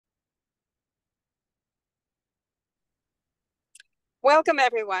Welcome,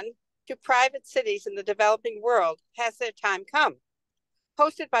 everyone, to Private Cities in the Developing World. Has Their Time Come?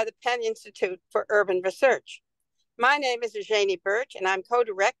 Hosted by the Penn Institute for Urban Research. My name is Eugenie Birch, and I'm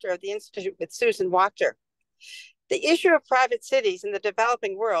co-director of the Institute with Susan Wachter. The issue of private cities in the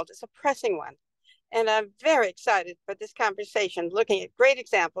developing world is a pressing one, and I'm very excited for this conversation, looking at great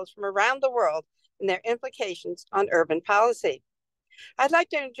examples from around the world and their implications on urban policy. I'd like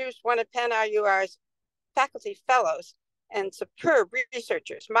to introduce one of Penn RUR's faculty fellows and superb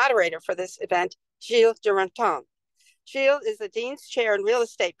researchers, moderator for this event, Gilles Duranton. Gilles is the Dean's Chair and Real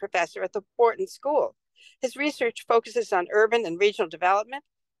Estate Professor at the Wharton School. His research focuses on urban and regional development,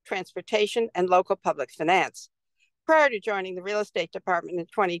 transportation, and local public finance. Prior to joining the Real Estate Department in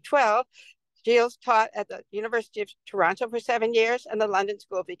 2012, Gilles taught at the University of Toronto for 7 years and the London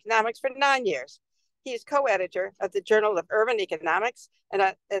School of Economics for 9 years. He is co-editor of the Journal of Urban Economics and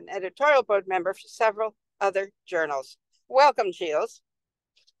an editorial board member for several other journals. Welcome, Gilles.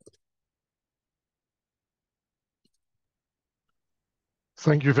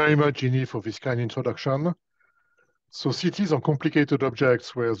 Thank you very much, Jeannie, for this kind introduction. So cities are complicated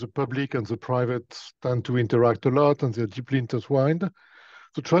objects where the public and the private tend to interact a lot and they're deeply intertwined.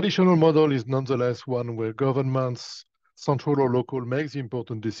 The traditional model is nonetheless one where governments, central or local, make the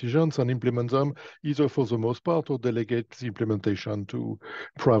important decisions and implement them either for the most part or delegate the implementation to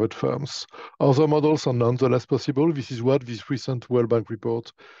private firms. Other models are nonetheless possible. This is what this recent World Bank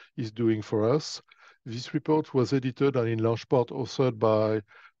report is doing for us. This report was edited and in large part authored by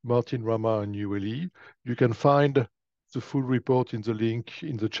Martin Rama and ULE. You can find the full report in the link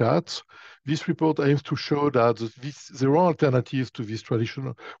in the chat. This report aims to show that there are alternatives to these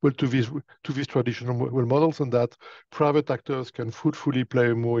traditional models, and that private actors can fruitfully play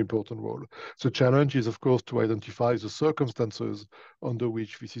a more important role. The challenge is, of course, to identify the circumstances under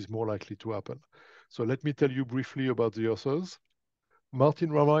which this is more likely to happen. So let me tell you briefly about the authors.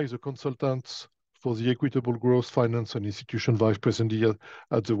 Martin Rama is a consultant for the Equitable Growth Finance and Institution Vice President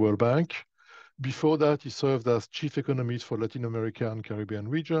at the World Bank. Before that, he served as chief economist for Latin America and Caribbean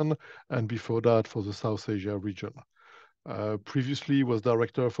region, and before that for the South Asia region. Previously, he was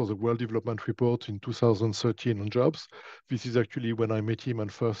director for the World Development Report in 2013 on jobs. This is actually when I met him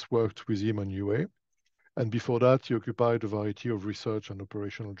and first worked with him on UA. And before that, he occupied a variety of research and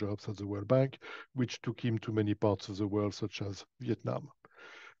operational jobs at the World Bank, which took him to many parts of the world, such as Vietnam.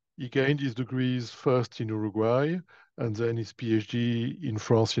 He gained his degrees first in Uruguay and then his PhD in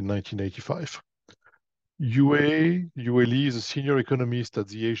France in 1985. ULE is a senior economist at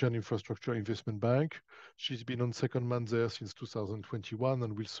the Asian Infrastructure Investment Bank. She's been on secondment there since 2021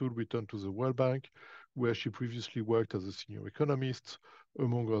 and will soon return to the World Bank, where she previously worked as a senior economist,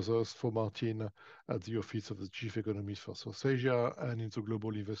 among others for Martin at the Office of the Chief Economist for South Asia and in the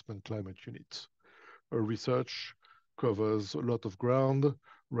Global Investment Climate Unit. Her research covers a lot of ground,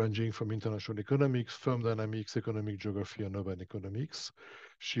 ranging from international economics, firm dynamics, economic geography, and urban economics.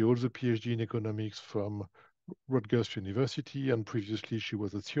 She holds a PhD in economics from Rutgers University, and previously she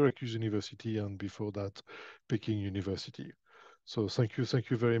was at Syracuse University, and before that, Peking University. So thank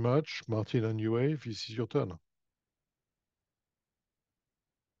you very much. Martin and UA, this is your turn.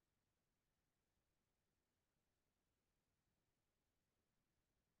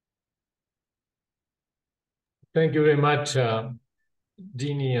 Thank you very much,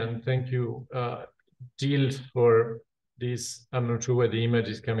 Jeannie, and thank you, Gilles, for this. I'm not sure where the image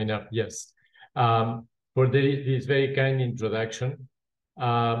is coming up. Yes, for this very kind introduction.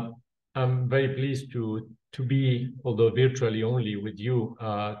 I'm very pleased to be, although virtually only, with you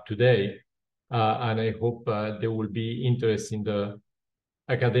today, and I hope there will be interest in the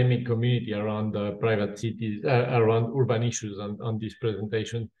academic community around the private cities, around urban issues on this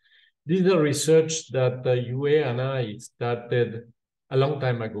presentation. This is a research that UA and I started a long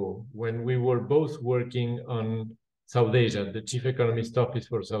time ago when we were both working on South Asia, the Chief Economist Office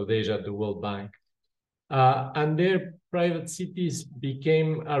for South Asia at the World Bank. And their private cities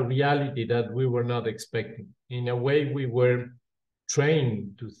became a reality that we were not expecting. In a way, we were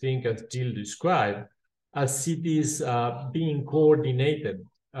trained to think, as Gilles described, as cities being coordinated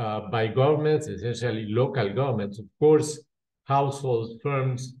by governments, essentially local governments, of course, households,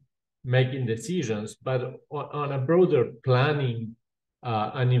 firms, making decisions, but on a broader planning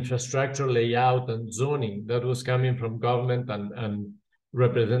and infrastructure layout and zoning that was coming from government and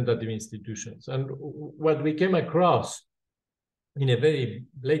representative institutions. And what we came across in a very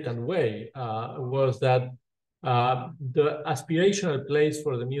blatant way was that the aspirational place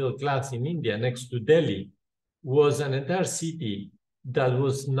for the middle class in India next to Delhi was an entire city that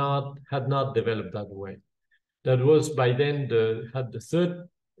had not developed that way. That was by then had the third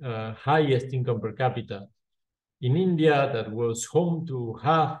highest income per capita in India that was home to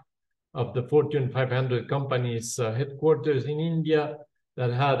half of the Fortune 500 companies' headquarters in India,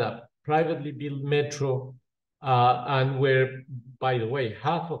 that had a privately built metro, and where, by the way,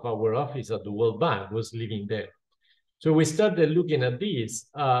 half of our office at the World Bank was living there. So we started looking at this,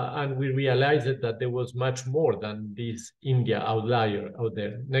 and we realized that there was much more than this India outlier out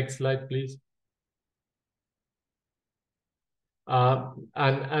there. Next slide, please.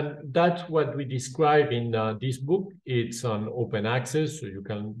 And that's what we describe in this book. It's on open access, so you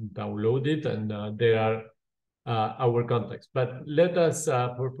can download it, and there are our contacts. But let us,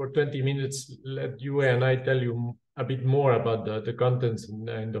 for 20 minutes, let you and I tell you a bit more about the contents,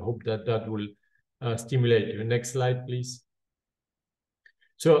 and the hope that that will stimulate you. Next slide, please.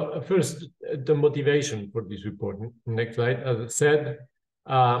 So first, the motivation for this report. Next slide. As I said,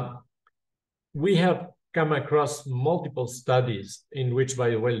 we have come across multiple studies in which, by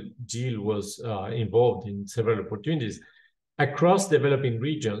the way, Jill was involved in several opportunities across developing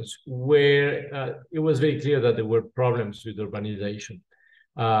regions where it was very clear that there were problems with urbanization.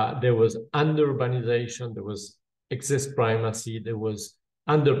 There was under-urbanization, there was excess primacy, there was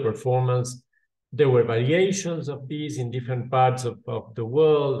underperformance. There were variations of these in different parts of the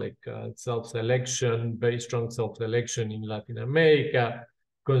world, like self-selection, very strong self-selection in Latin America,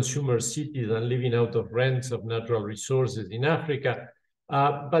 consumer cities and living out of rents of natural resources in Africa.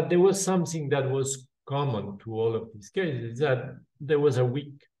 But there was something that was common to all of these cases, that there was a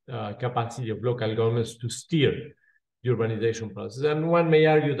weak capacity of local governments to steer the urbanization process. And one may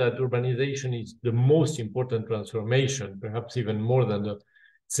argue that urbanization is the most important transformation, perhaps even more than the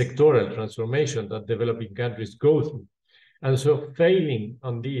sectoral transformation that developing countries go through. And so failing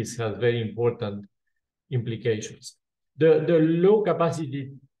on this has very important implications. The low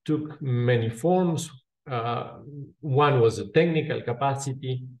capacity took many forms. One was a technical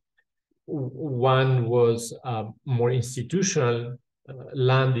capacity. One was more institutional.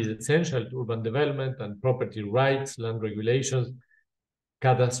 Land is essential to urban development, and property rights, land regulations,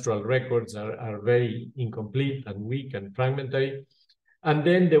 cadastral records are very incomplete and weak and fragmentary. And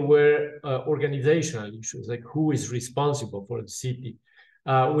then there were organizational issues, like who is responsible for the city,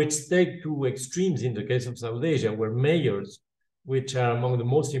 which take to extremes in the case of South Asia, where mayors, which are among the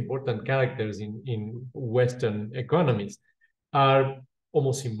most important characters in Western economies, are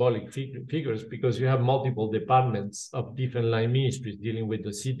almost symbolic figures, because you have multiple departments of different line ministries dealing with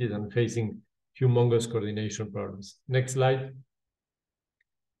the cities and facing humongous coordination problems. Next slide.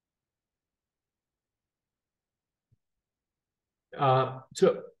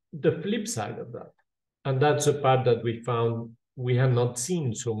 So the flip side of that, and that's a part that we found we have not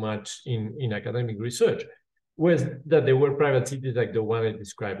seen so much in academic research, was that there were private cities like the one I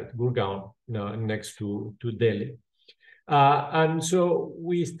described, Gurgaon, next to Delhi. And so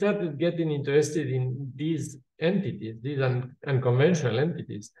we started getting interested in these entities, these unconventional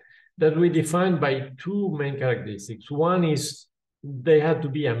entities, that we defined by two main characteristics. One is they had to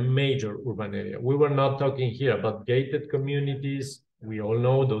be a major urban area. We were not talking here about gated communities. We all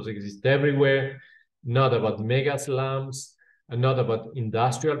know those exist everywhere. Not about mega slums, and not about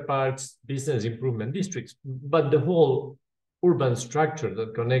industrial parks, business improvement districts, but the whole urban structure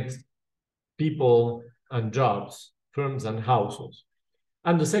that connects people and jobs, firms and households.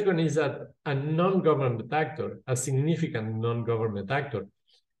 And the second is that a non-government actor, a significant non-government actor,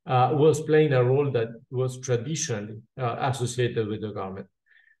 was playing a role that was traditionally associated with the government.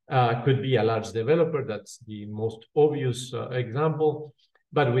 Could be a large developer, that's the most obvious example,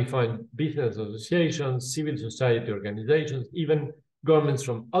 but we find business associations, civil society organizations, even governments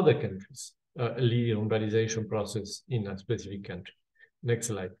from other countries leading urbanization process in a specific country. Next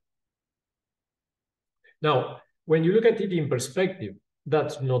slide. Now, when you look at it in perspective,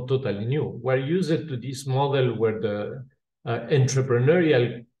 that's not totally new. We're used to this model where the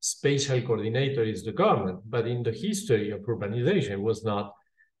entrepreneurial spatial coordinator is the government, but in the history of urbanization, it was not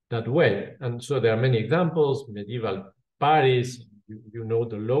that way. And so there are many examples. Medieval Paris, you know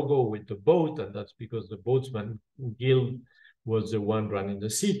the logo with the boat, and that's because the boatsman guild was the one running the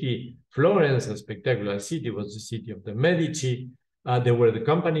city. Florence, a spectacular city, was the city of the Medici. There were the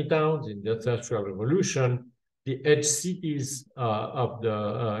company towns in the Industrial Revolution, the edge cities of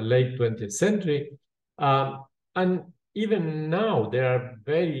the late 20th century. And even now, there are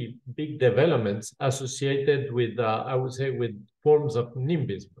very big developments associated with, I would say, with forms of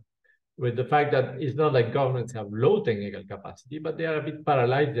NIMBYism, with the fact that it's not like governments have low technical capacity, but they are a bit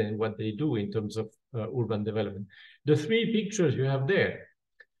paralyzed in what they do in terms of urban development. The three pictures you have there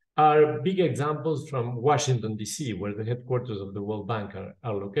are big examples from Washington, D.C., where the headquarters of the World Bank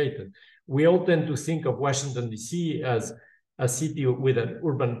are located. We all tend to think of Washington, D.C. as a city with an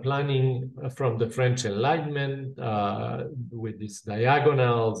urban planning from the French Enlightenment, with these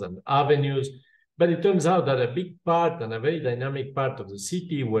diagonals and avenues. But it turns out that a big part and a very dynamic part of the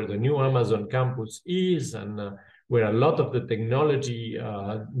city where the new Amazon campus is, and where a lot of the technology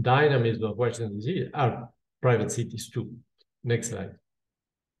dynamism of Washington DC are private cities too. Next slide.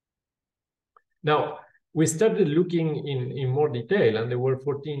 Now, we started looking in more detail, and there were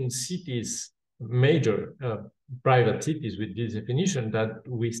 14 cities, major private cities with this definition that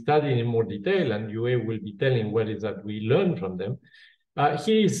we studied in more detail, and Yue will be telling what is that we learned from them.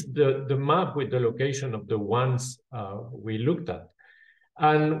 Here is the map with the location of the ones we looked at.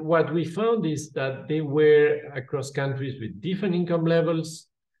 And what we found is that they were across countries with different income levels,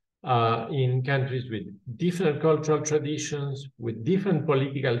 in countries with different cultural traditions, with different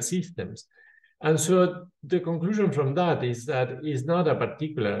political systems. And so the conclusion from that is that it's not a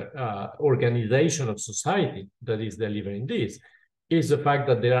particular organization of society that is delivering this. It's the fact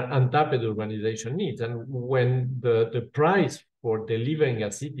that there are untapped urbanization needs. And when the price for delivering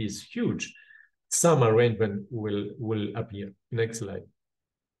a city is huge, some arrangement will appear. Next slide.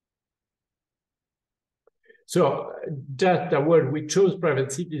 So just a word, we chose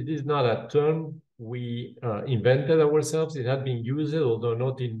private cities. This is not a term we invented ourselves. It had been used, although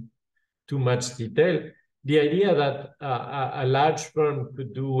not in too much detail. The idea that a large firm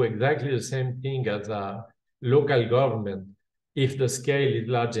could do exactly the same thing as a local government, if the scale is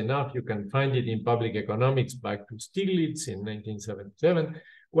large enough, you can find it in Public Economics back to Stiglitz in 1977.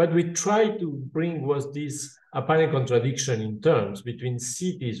 What we tried to bring was this apparent contradiction in terms between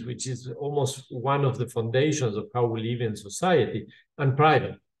cities, which is almost one of the foundations of how we live in society, and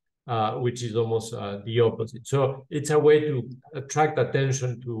private, which is almost the opposite. So it's a way to attract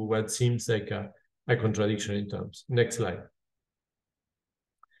attention to what seems like a contradiction in terms. Next slide.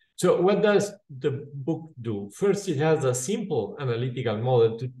 So what does the book do? First, it has a simple analytical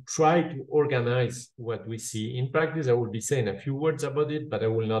model to try to organize what we see. In practice, I will be saying a few words about it, but I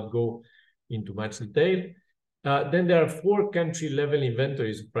will not go into much detail. Then there are 4 country-level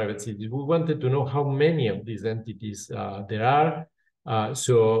inventories of private cities. We wanted to know how many of these entities there are.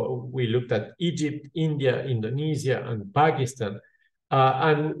 So we looked at Egypt, India, Indonesia, and Pakistan.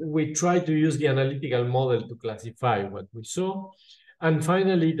 And we tried to use the analytical model to classify what we saw. And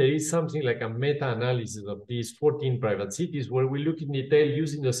finally, there is something like a meta-analysis of these 14 private cities where we look in detail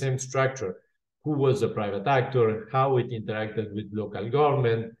using the same structure. Who was the private actor, how it interacted with local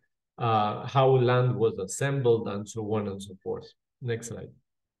government, how land was assembled, and so on and so forth. Next slide.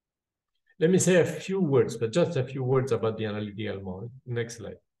 Let me say a few words, but just a few words about the analytical model. Next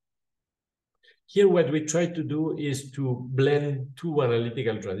slide. Here, what we try to do is to blend 2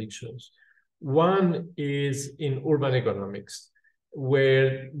 analytical traditions. One is in urban economics,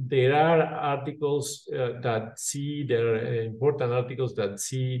 where there are articles there are important articles that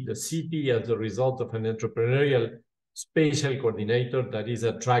see the city as a result of an entrepreneurial spatial coordinator that is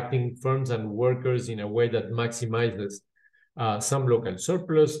attracting firms and workers in a way that maximizes some local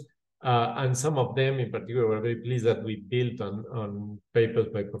surplus. And some of them in particular were very pleased that we built on papers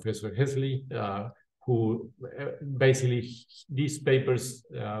by Professor Hesley, who basically these papers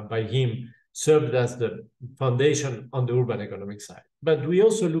by him served as the foundation on the urban economic side. But we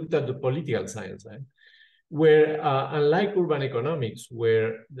also looked at the political science side, where unlike urban economics,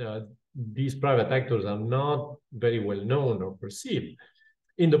 where these private actors are not very well known or perceived,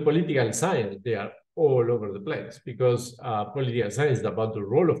 in the political science, they are all over the place, because political science is about the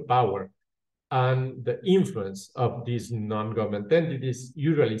role of power and the influence of these non-government entities,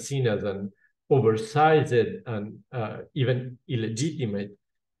 usually seen as an oversized and even illegitimate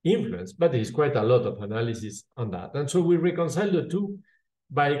influence, but there is quite a lot of analysis on that. And so we reconcile the two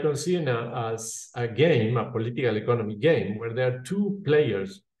by considering as a game, a political economy game, where there are 2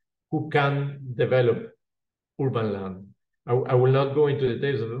 players who can develop urban land. I will not go into the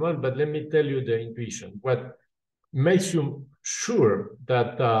details of the model, but let me tell you the intuition. What makes you sure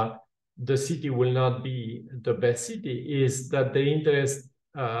that the city will not be the best city is that the interest,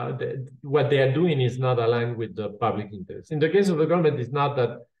 what they are doing is not aligned with the public interest. In the case of the government, it's not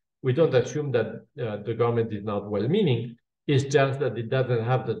that we don't assume that the government is not well-meaning. It's just that it doesn't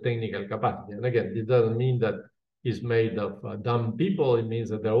have the technical capacity. And again, this doesn't mean that it's made of dumb people. It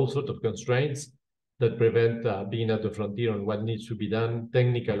means that there are all sorts of constraints that prevent being at the frontier on what needs to be done,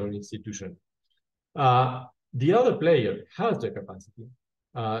 technical or institutional. The other player has the capacity.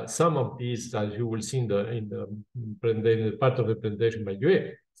 Some of these, as you will see in the part of the presentation by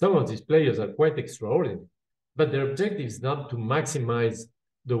Yue, some of these players are quite extraordinary. But their objective is not to maximize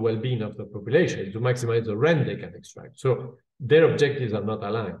the well-being of the population, to maximize the rent they can extract. So their objectives are not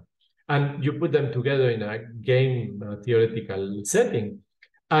aligned. and you put them together in a game theoretical setting.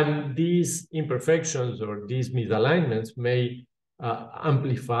 And these imperfections or these misalignments may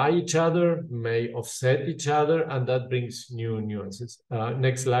amplify each other, may offset each other, and that brings new nuances.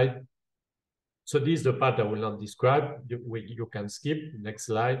 Next slide. So this is the part I will not describe. You can skip. Next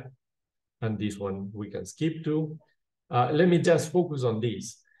slide. And this one we can skip to. Let me just focus on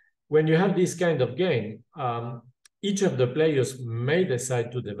this. When you have this kind of game, each of the players may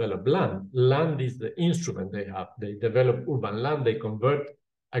decide to develop land. Land is the instrument they have. They develop urban land. They convert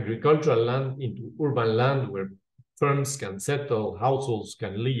agricultural land into urban land where firms can settle, households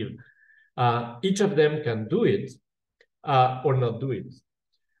can live. Each of them can do it or not do it.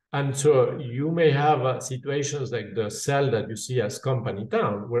 And so you may have situations like the cell that you see as company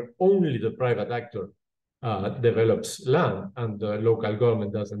town, where only the private actor develops land and the local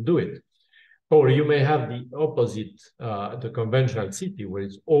government doesn't do it. Or you may have the opposite, the conventional city, where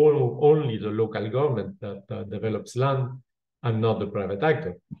it's only the local government that develops land and not the private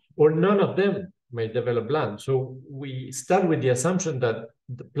actor. Or none of them may develop land. So we start with the assumption that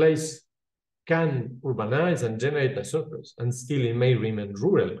the place can urbanize and generate a surplus, and still it may remain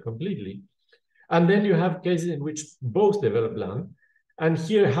rural completely. And then you have cases in which both develop land. And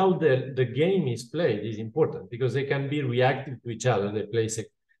here, how the game is played is important, because they can be reactive to each other. They play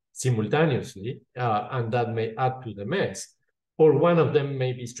simultaneously, and that may add to the mess. Or one of them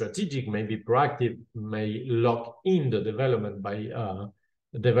may be strategic, may be proactive, may lock in the development by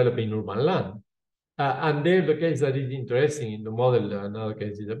developing urban land. And there, the case that is interesting in the model, another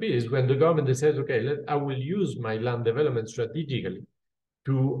case is when the government decides, okay, I will use my land development strategically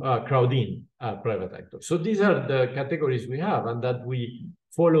to crowd in private actors. So these are the categories we have, and that we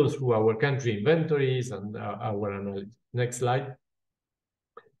follow through our country inventories and our analysis. Next slide.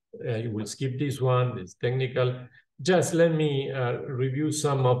 You will skip this one, it's technical. Just let me review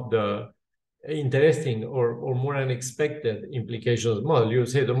some of the interesting or more unexpected implications of the model. You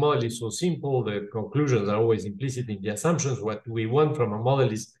say the model is so simple, the conclusions are always implicit in the assumptions. What we want from a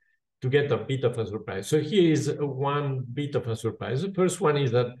model is to get a bit of a surprise. So here is one bit of a surprise. The first one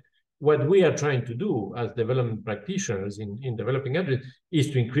is that what we are trying to do as development practitioners in developing countries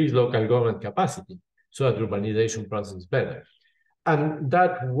is to increase local government capacity so that the urbanization process is better. And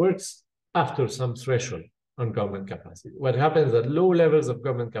that works after some threshold on government capacity. What happens at low levels of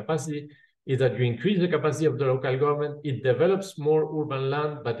government capacity is that you increase the capacity of the local government, it develops more urban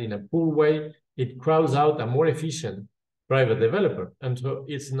land, but in a poor way, it crowds out a more efficient private developer. And so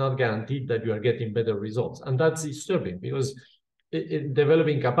it's not guaranteed that you are getting better results. And that's disturbing, because in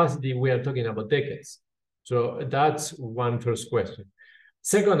developing capacity, we are talking about decades. So that's one first question.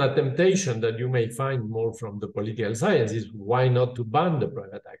 Second, a temptation that you may find more from the political science is why not to ban the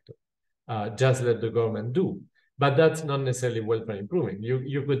private actor? Just let the government do. But that's not necessarily welfare improvement.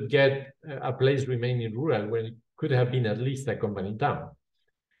 You could get a place remaining rural where it could have been at least a company town.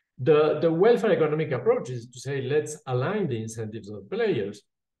 The welfare economic approach is to say, let's align the incentives of the players.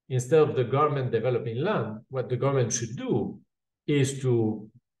 Instead of the government developing land, what the government should do is to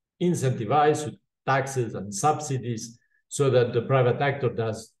incentivize with taxes and subsidies so that the private actor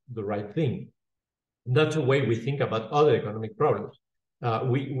does the right thing. That's the way we think about other economic problems.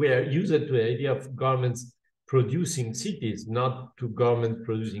 We are used to the idea of governments producing cities, not to government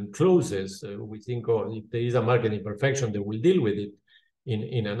producing clauses. We think, oh, if there is a market imperfection, they will deal with it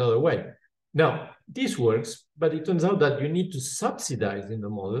in another way. Now, this works, but it turns out that you need to subsidize in the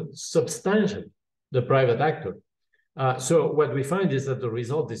model substantially the private actor. So what we find is that the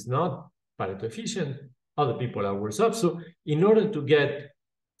result is not Pareto efficient, other people are worse off. So in order to get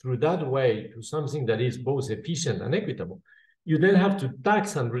through that way to something that is both efficient and equitable, you then have to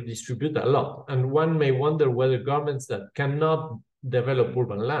tax and redistribute a lot. And one may wonder whether governments that cannot develop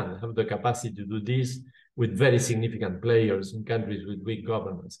urban land have the capacity to do this with very significant players in countries with weak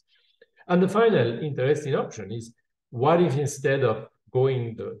governments. And the final interesting option is, what if instead of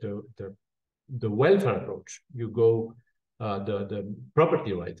going the welfare approach, you go the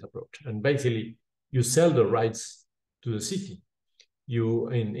property rights approach, and basically you sell the rights to the city. You,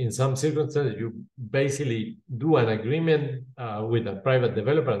 in some circumstances, you basically do an agreement with a private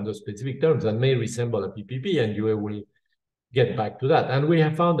developer on those specific terms that may resemble a PPP, and you will get back to that. And we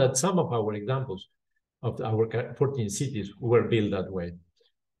have found that some of our examples of our 14 cities were built that way.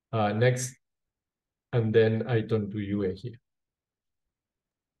 Next, and then I turn to you here.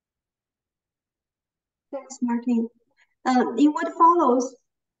 Thanks, Martin. In what follows,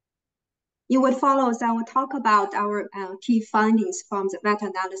 I will talk about our key findings from the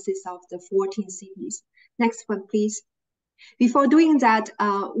meta-analysis of the 14 cities. Next one, please. Before doing that,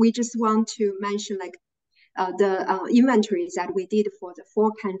 we just want to mention, the inventories that we did for the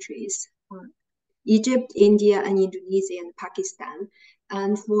 4 countries, Egypt, India, and Indonesia, and Pakistan.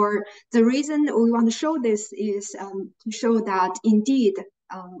 And for the reason we want to show this is to show that indeed,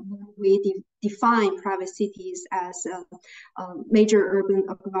 when we define private cities as a major urban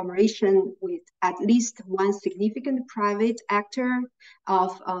agglomeration with at least one significant private actor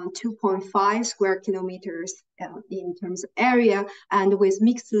of 2.5 square kilometers in terms of area, and with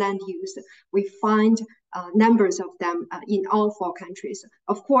mixed land use, we find numbers of them in all 4 countries.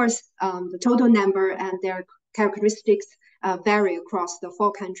 Of course, the total number and their characteristics vary across the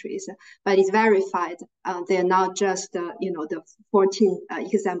 4 countries, but it's verified. They're not just the 14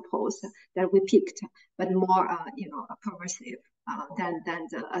 examples that we picked, but more pervasive than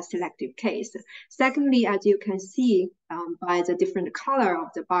a selective case. Secondly, as you can see by the different color of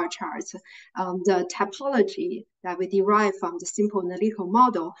the bar charts, the typology that we derive from the simple analytical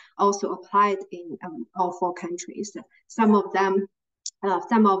model also applied in all 4 countries. Some of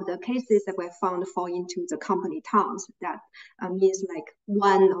the cases that were found fall into the company towns. That means like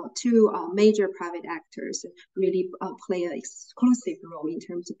 1 or 2 major private actors really play an exclusive role in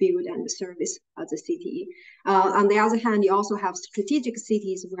terms of build and service of the city. On the other hand, you also have strategic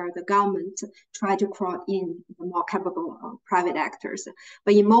cities where the government try to crowd in the more capable private actors.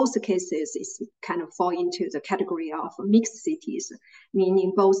 But in most cases, it's kind of fall into the category of mixed cities,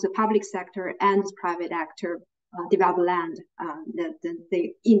 meaning both the public sector and the private actor develop land that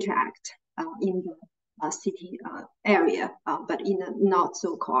they interact in the city area, but in a not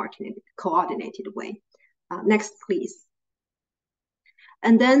so coordinated way. Next, please.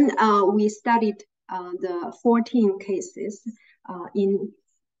 And then we studied the 14 cases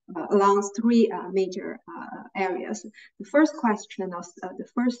along 3 major areas. The first question, the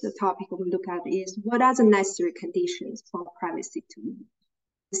first topic we look at is, what are the necessary conditions for private city?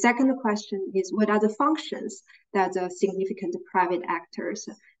 The second question is, what are the functions that the significant private actors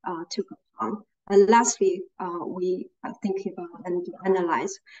took on? And lastly, we think about and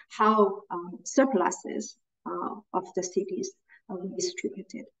analyze how surpluses of the cities are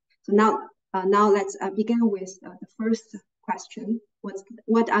distributed. So now let's begin with the first question.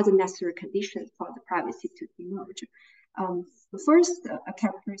 What are the necessary conditions for the private city to emerge? The first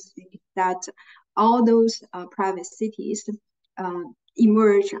characteristic is that all those private cities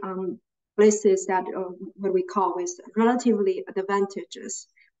emerge on places that what we call with relatively advantages.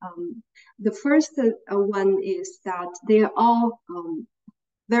 The first one is that they are all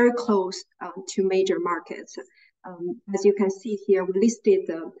very close to major markets. As you can see here, we listed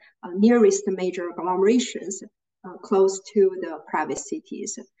the nearest major agglomerations close to the private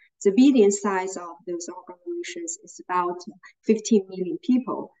cities. The median size of those agglomerations is about 15 million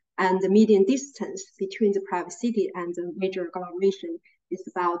people. And the median distance between the private city and the major agglomeration is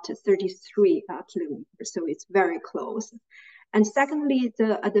about 33 kilometers. So it's very close. And secondly,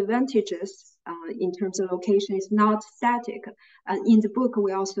 the advantages in terms of location is not static. In the book,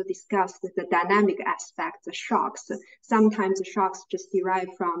 we also discussed the dynamic aspect, the shocks. Sometimes the shocks just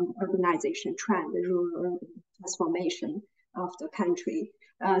derive from urbanization trend, the rural urban transformation of the country.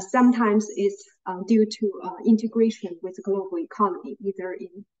 Sometimes it's due to integration with the global economy, either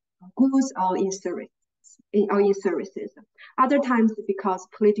in goods or in services. Other times because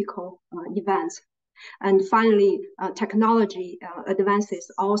political events. And finally, technology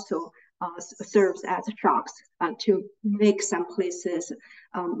advances also serves as shocks to make some places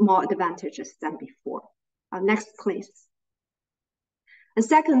more advantageous than before. Next, please. And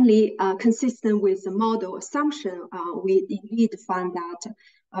secondly, consistent with the model assumption, we indeed found that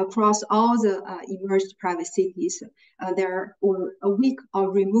across all the emerged private cities, there were weak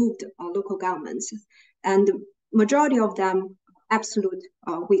or removed local governments, and the majority of them absolute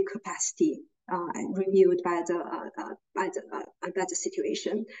weak capacity reviewed by the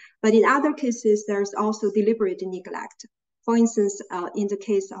situation. But in other cases, there's also deliberate neglect. For instance, in the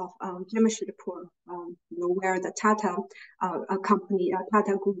case of Jamshedpur, where the Tata company,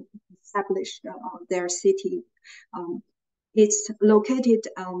 Tata Group established their city, it's located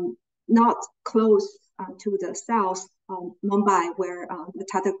not close to the south of Mumbai, where the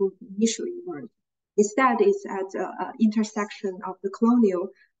Tata Group initially were. Instead, it's at the intersection of the colonial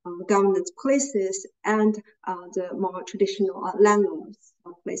governance places and the more traditional landlords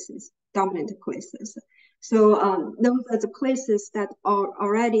places, dominant places. So those are the places that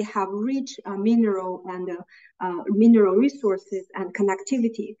already have rich mineral resources and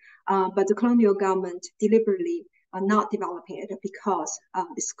connectivity, but the colonial government deliberately not developing it because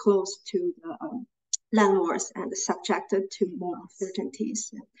it's close to the landlords and subjected to more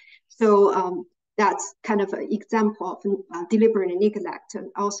uncertainties. So that's kind of an example of deliberate neglect,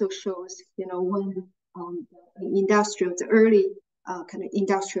 and also shows, when the early kind of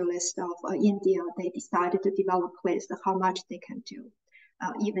industrialists of India, they decided to develop place, how much they can do,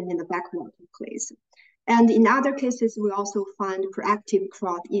 even in the backwater place. And in other cases, we also find proactive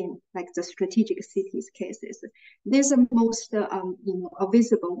crowd-in, like the strategic cities cases. These are most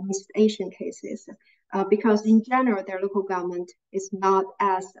visible in East Asian cases, because in general, their local government is not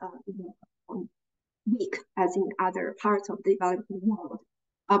as weak as in other parts of the developing world.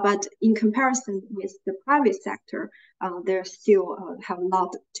 But in comparison with the private sector, they still have a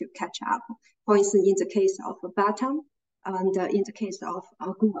lot to catch up. For instance, in the case of Batam, and in the case of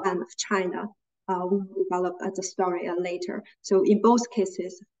Guan of China, we will develop the story later. So in both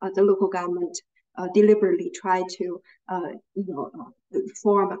cases, the local government deliberately try to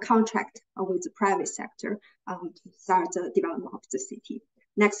form a contract with the private sector to start the development of the city.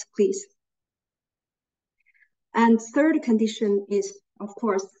 Next, please. And third condition is, of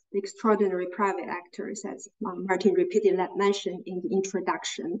course, the extraordinary private actors, as Martin repeatedly mentioned in the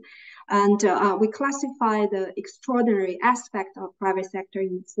introduction. And we classify the extraordinary aspect of private sector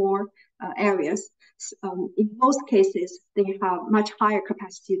in four areas. In most cases, they have much higher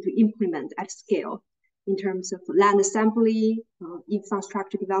capacity to implement at scale in terms of land assembly,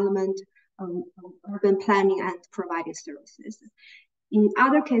 infrastructure development, urban planning, and providing services. In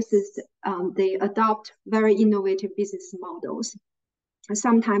other cases, they adopt very innovative business models.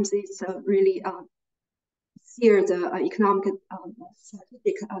 Sometimes it's really steer the economic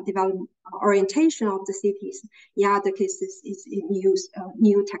strategic development orientation of the cities. In other cases, it's use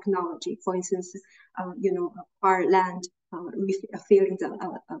new technology. For instance, acquire land, filling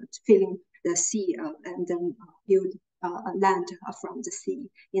the sea, and then build land from the sea.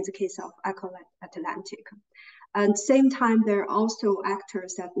 In the case of Atlantic. At the same time, there are also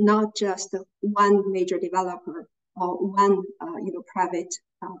actors that not just one major developer or one private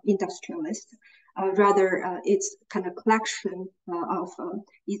industrialist. Rather, it's kind of collection of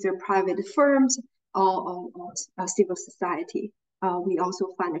either private firms or civil society. We also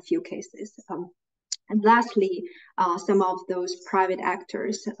find a few cases. And lastly, some of those private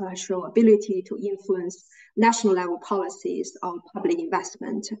actors show ability to influence national level policies on public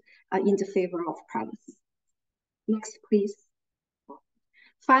investment in the favor of privacy. Next, please.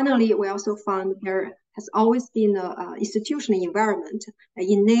 Finally, we also found there has always been an institutional environment that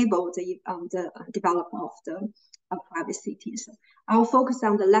enabled the development of the private cities. I will focus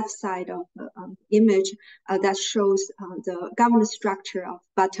on the left side of the image that shows the governance structure of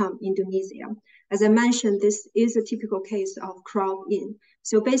Batam, Indonesia. As I mentioned, this is a typical case of crowd-in.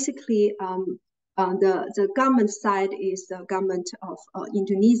 So basically, the government side is the government of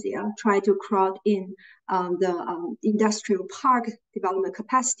Indonesia try to crowd in the industrial park development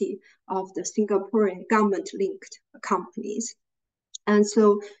capacity of the Singaporean government-linked companies. And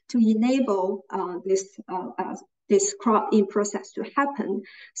so to enable this crowd-in process to happen,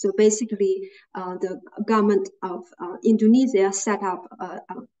 so basically the government of Indonesia set up a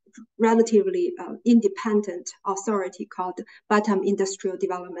relatively independent authority called Batam Industrial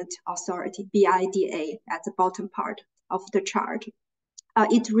Development Authority, BIDA, at the bottom part of the chart.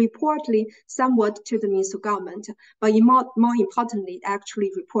 It reportedly somewhat to the Minister government, but more importantly, it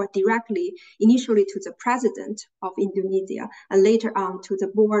actually report directly initially to the president of Indonesia and later on to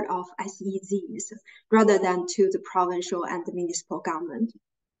the board of SEZs, rather than to the provincial and the municipal government.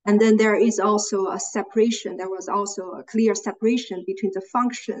 And then there is also a separation. There was also a clear separation between the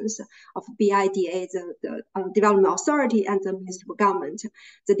functions of BIDA, the development authority, and the municipal government.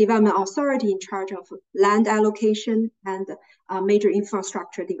 The development authority in charge of land allocation and major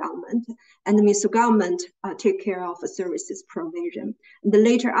infrastructure development, and the municipal government take care of services provision. And then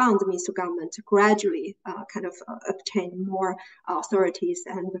later on, the municipal government gradually obtain more authorities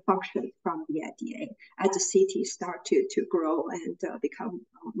and functions from BIDA as the city start to grow and become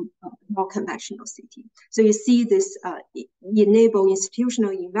more conventional city. So you see this enable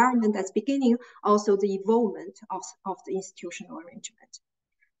institutional environment that's beginning, also the evolvement of the institutional arrangement.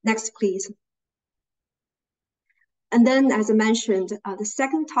 Next, please. And then, as I mentioned, the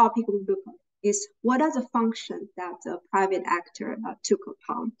second topic we look at is what are the functions that the private actor took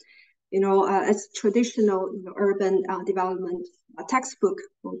upon. As traditional urban development textbook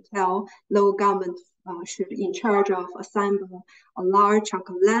will tell, local government should in charge of assemble a large chunk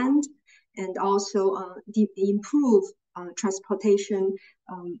of land and also improve transportation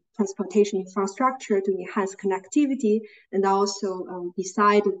infrastructure to enhance connectivity, and also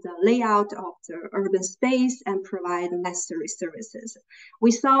decide the layout of the urban space and provide necessary services.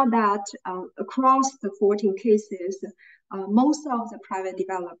 We saw that across the 14 cases, most of the private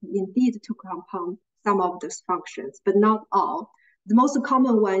development indeed took upon some of those functions, but not all. The most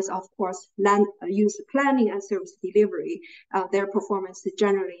common ones, of course, land use planning and service delivery. Their performance is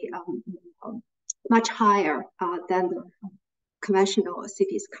generally much higher than the conventional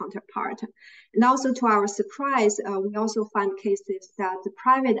cities counterpart. And also to our surprise, we also find cases that the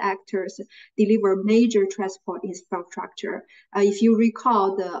private actors deliver major transport infrastructure. If you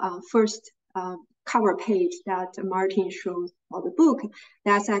recall the first cover page that Martin shows for the book,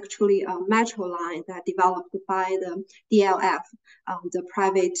 that's actually a metro line that developed by the DLF, the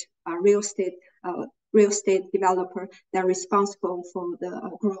private real estate developer that responsible for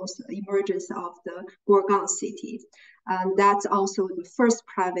the growth emergence of the Gorgon city. And that's also the first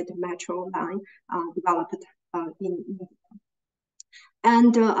private metro line developed in India.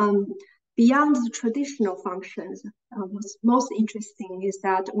 And beyond the traditional functions, what's most interesting is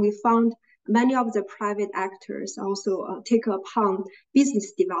that we found many of the private actors also take upon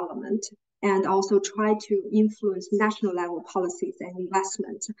business development and also try to influence national level policies and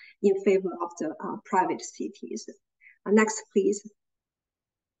investment in favor of the private cities. Next, please.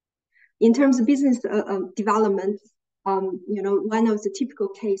 In terms of business development, one of the typical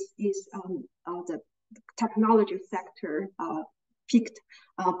case is the technology sector picked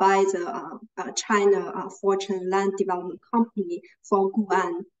by the China Fortune Land Development Company for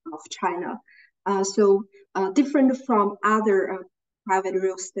Guan of China. So different from other private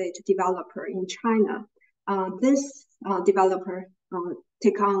real estate developer in China, this developer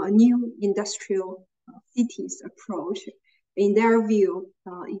take on a new industrial cities approach. In their view,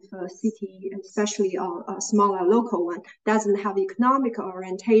 if a city, especially a smaller local one, doesn't have economic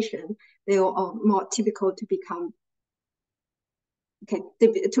orientation, they are more typical to become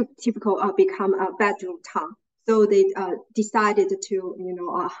become a bedroom town. So they decided to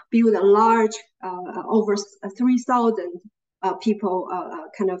build a large over 3,000 people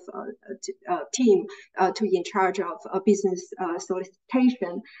team to in charge of business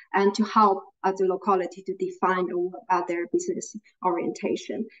solicitation and to help the locality to define their business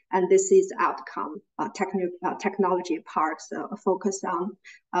orientation. And this is outcome. Technology parks focus on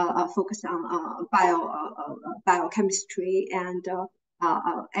biochemistry and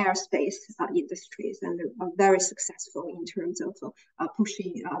aerospace industries, and are very successful in terms of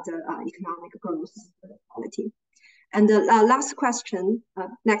pushing the economic growth and quality. And the last question,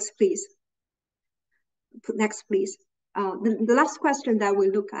 next please. Next please. The last question that we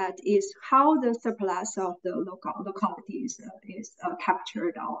look at is how the surplus of the localities is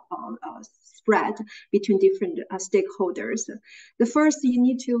captured or spread between different stakeholders. The first, you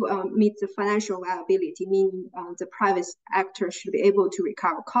need to meet the financial viability, meaning the private actor should be able to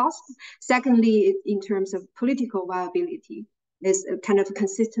recover costs. Secondly, in terms of political viability, is kind of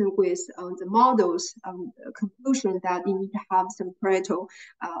consistent with the model's conclusion that you need to have some Pareto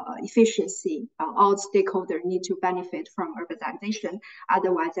efficiency. All stakeholders need to benefit from urbanization.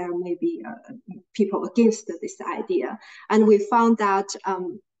 Otherwise, there may be people against this idea. And we found that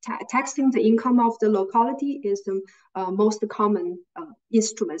taxing the income of the locality is the most common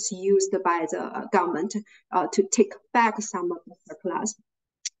instruments used by the government to take back some of the surplus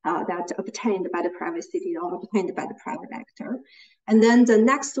that obtained by the private city or obtained by the private actor. And then the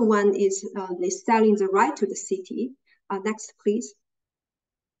next one is selling the right to the city. Next, please.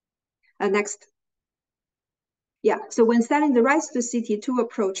 Next. Yeah, so when selling the rights to the city, two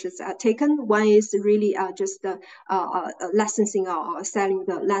approaches are taken. One is really just licensing or selling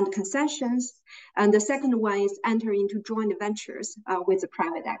the land concessions. And the second one is enter into joint ventures with the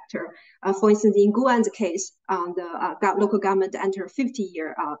private actor. For instance, in Guan's case, the local government entered a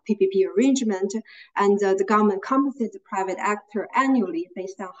 50-year PPP arrangement, and the government compensates the private actor annually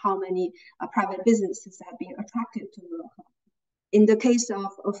based on how many private businesses have been attracted to the local. In the case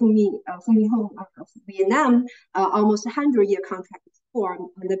of Phu My Home of Vietnam, almost 100-year contract was formed,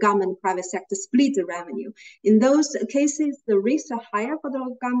 and the government and private sector split the revenue. In those cases, the risks are higher for the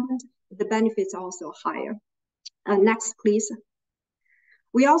local government, the benefits are also higher. Next, please.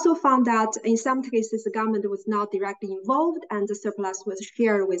 We also found that in some cases, the government was not directly involved and the surplus was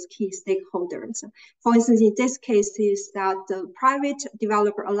shared with key stakeholders. For instance, in this case is that the private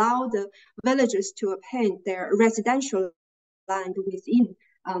developer allowed the villagers to obtain their residential land within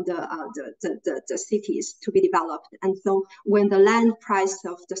the cities to be developed. And so when the land price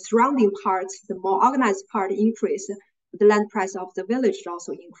of the surrounding parts, the more organized part increase, the land price of the village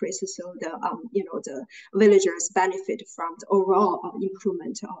also increases. So the villagers benefit from the overall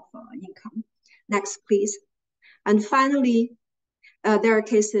improvement of income. Next, please. And finally, there are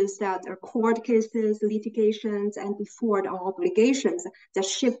cases that are court cases, litigations, and default or obligations that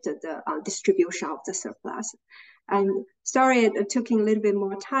shifted the distribution of the surplus. And sorry, it took a little bit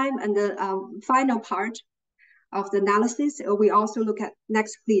more time. And the final part, of the analysis, we also look at,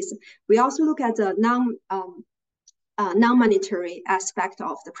 next please, we also look at the non-monetary aspect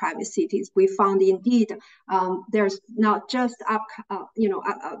of the private cities. We found indeed there's not just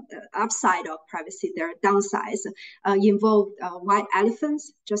upside of private city, there are downsides involved white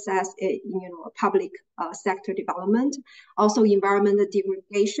elephants, just as public sector development, also environmental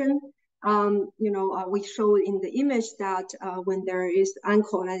degradation. We show in the image that when there is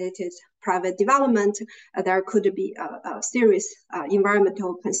uncorrelated private development, there could be serious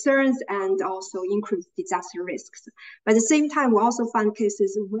environmental concerns and also increased disaster risks. But at the same time, we also find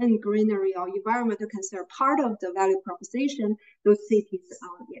cases when greenery or environmental concern are part of the value proposition, those cities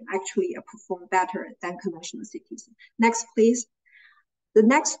actually perform better than conventional cities. Next, please. The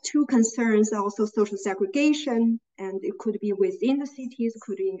next two concerns are also social segregation, and it could be within the cities,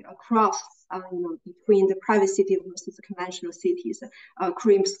 could be across, between the private city versus the conventional cities,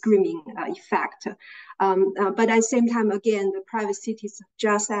 cream screaming effect. But at the same time, again, the private cities,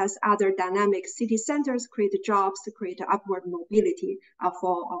 just as other dynamic city centers, create jobs, create upward mobility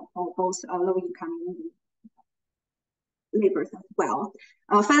for both low-income labors as well.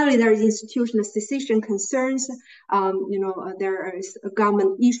 Finally, there is institutional secession concerns. There is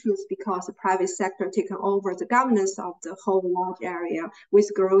government issues because the private sector taken over the governance of the whole large area with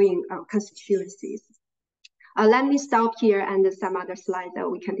growing constituencies. Let me stop here, and some other slides that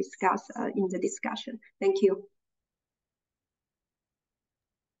we can discuss in the discussion. Thank you.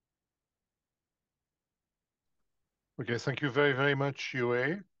 Okay, thank you very, very much,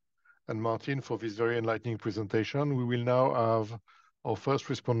 Yue and Martin, for this very enlightening presentation. We will now have our first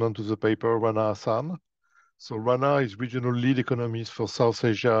respondent to the paper, Rana Hassan. So Rana is regional lead economist for South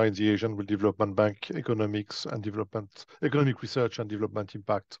Asia in the Asian Development Bank Economic Research and Development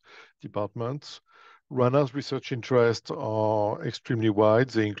Impact Department. Rana's research interests are extremely wide.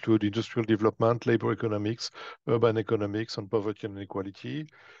 They include industrial development, labor economics, urban economics, and poverty and inequality.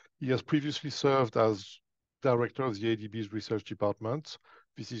 He has previously served as director of the ADB's research department.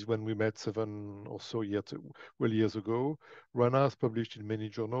 This is when we met 7 or so years ago. Rana has published in many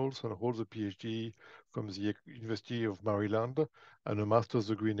journals and holds a PhD from the University of Maryland and a master's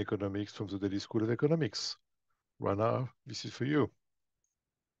degree in economics from the Delhi School of Economics. Rana, this is for you.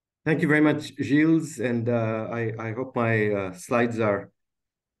 Thank you very much, Gilles, and I hope my slides are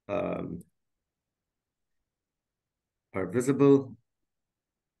visible.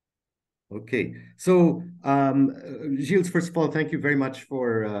 Okay, so Gilles, first of all, thank you very much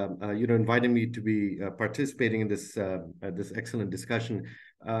for inviting me to be participating in this this excellent discussion.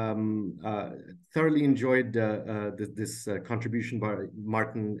 Thoroughly enjoyed this contribution by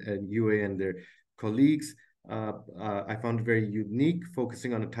Martin and Yue and their colleagues. I found it very unique,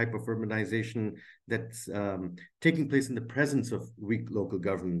 focusing on a type of urbanization that's taking place in the presence of weak local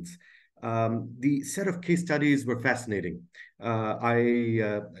governments. The set of case studies were fascinating.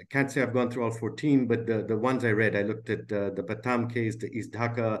 I can't say I've gone through all 14, but the ones I read, I looked at the Patam case, the East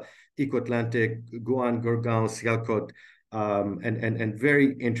Dhaka, Eco-Atlantic, Guan, Gurgaon, Sialkot, and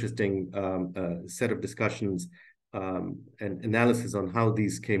very interesting set of discussions and analysis on how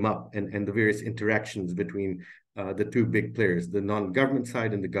these came up and the various interactions between the two big players, the non-government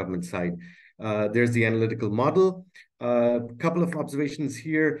side and the government side. There's the analytical model. A couple of observations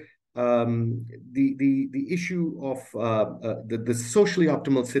here. The issue of the socially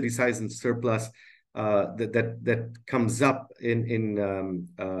optimal city size and surplus that comes up in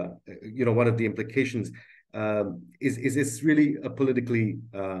one of the implications is this really a politically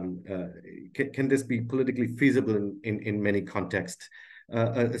can this be politically feasible in many contexts?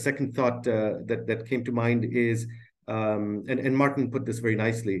 A second thought that came to mind is and Martin put this very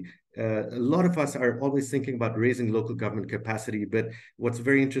nicely. A lot of us are always thinking about raising local government capacity, but what's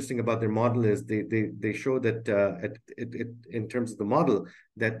very interesting about their model is they show that in terms of the model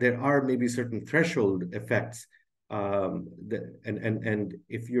that there are maybe certain threshold effects, and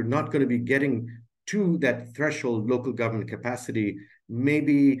if you're not going to be getting to that threshold local government capacity,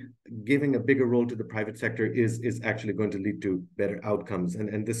 maybe giving a bigger role to the private sector is actually going to lead to better outcomes.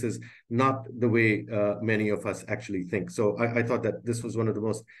 And this is not the way many of us actually think. So I thought that this was one of the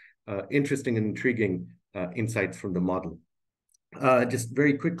most interesting and intriguing insights from the model. Just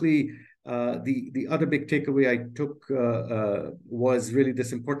very quickly, the other big takeaway I took was really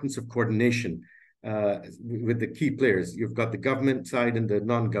this importance of coordination with the key players. You've got the government side and the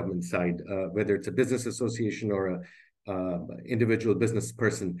non-government side, whether it's a business association or a individual business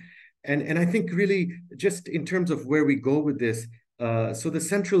person. And I think really just in terms of where we go with this, so the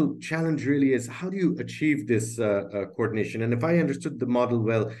central challenge really is how do you achieve this coordination? And if I understood the model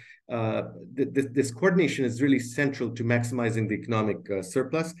well, this coordination is really central to maximizing the economic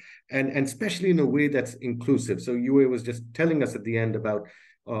surplus, and especially in a way that's inclusive. So Yue was just telling us at the end about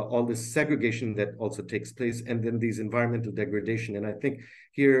all this segregation that also takes place, and then these environmental degradation. And I think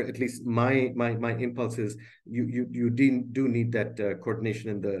here, at least my impulse is you do need that coordination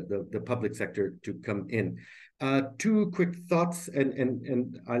in the public sector to come in. Two quick thoughts,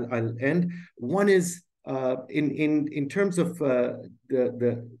 and I'll end. One is in terms of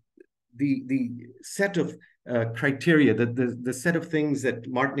the set of criteria, the set of things that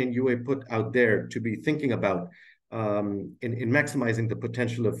Martin and Yue put out there to be thinking about in maximizing the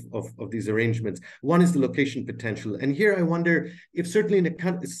potential of these arrangements. One is the location potential. And here I wonder if certainly in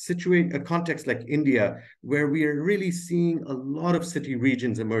a context like India, where we are really seeing a lot of city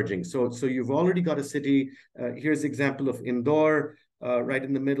regions emerging. So you've already got a city, here's the example of Indore, right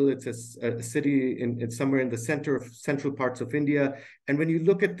in the middle. It's a city it's somewhere in the central parts of India. And when you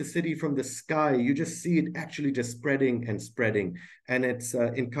look at the city from the sky, you just see it actually just spreading and spreading. And it's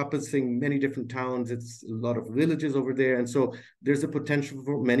encompassing many different towns. It's a lot of villages over there. And so there's a potential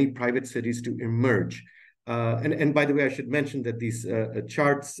for many private cities to emerge. And by the way, I should mention that these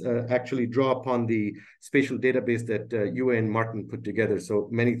charts actually draw upon the spatial database that Yue and Martin put together. So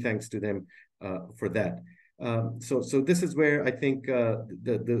many thanks to them for that. So this is where I think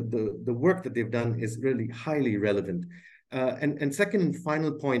the work that they've done is really highly relevant. And second and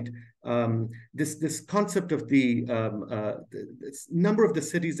final point, this concept of the number of the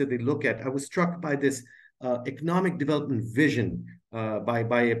cities that they look at, I was struck by this economic development vision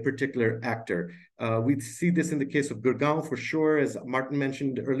by a particular actor. We see this in the case of Gurgaon for sure, as Martin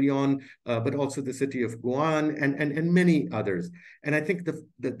mentioned early on, but also the city of Goan and many others. And I think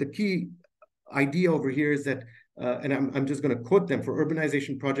the key idea over here is that, and I'm just going to quote them, for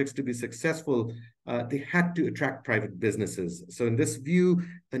urbanization projects to be successful, they had to attract private businesses. So in this view,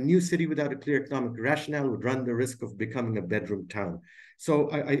 a new city without a clear economic rationale would run the risk of becoming a bedroom town.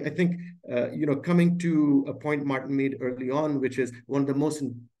 So I think, coming to a point Martin made early on, which is one of the most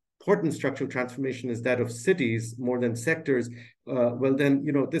important structural transformation is that of cities more than sectors. Well, then,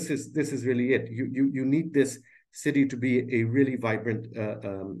 this is really it. You need this city to be a really vibrant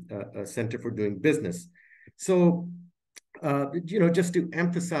center for doing business. So, just to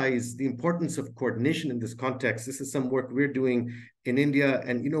emphasize the importance of coordination in this context, this is some work we're doing in India.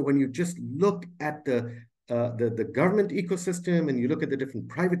 And, when you just look at the government ecosystem and you look at the different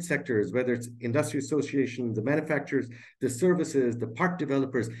private sectors, whether it's industry associations, the manufacturers, the services, the park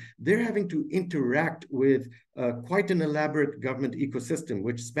developers, they're having to interact with quite an elaborate government ecosystem,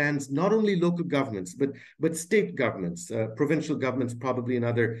 which spans not only local governments, but state governments, provincial governments, probably in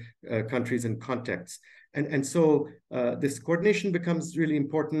other countries and contexts. And so this coordination becomes really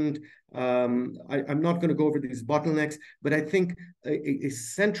important. I'm not going to go over these bottlenecks, but I think a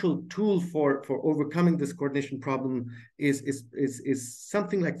central tool for overcoming this coordination problem is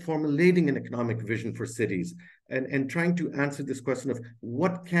something like formulating an economic vision for cities and trying to answer this question of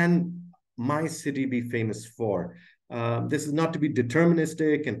what can my city be famous for? This is not to be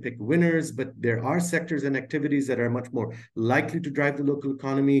deterministic and pick winners, but there are sectors and activities that are much more likely to drive the local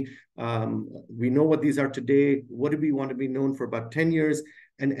economy. We know what these are today. What do we want to be known for about 10 years?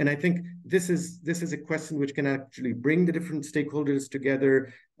 And I think this is a question which can actually bring the different stakeholders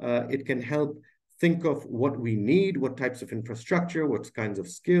together. It can help think of what we need, what types of infrastructure, what kinds of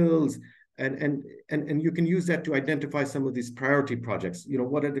skills, and you can use that to identify some of these priority projects.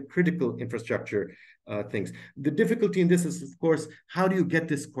 What are the critical infrastructure things? The difficulty in this is, of course, how do you get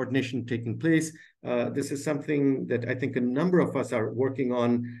this coordination taking place? This is something that I think a number of us are working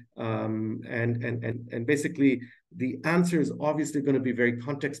on, and basically the answer is obviously going to be very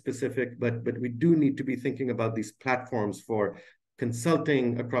context specific, but we do need to be thinking about these platforms for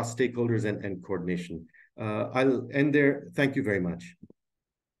consulting across stakeholders and coordination. I'll end there. Thank you very much.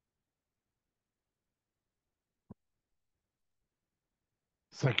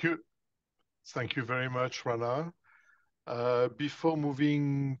 Thank you. Thank you very much, Rana. Before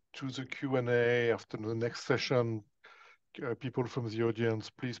moving to the Q&A after the next session, people from the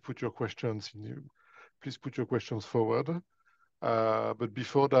audience, please put your questions forward. But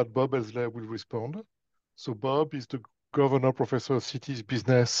before that, Bob Elsler will respond. So Bob is the Governor Professor of Cities,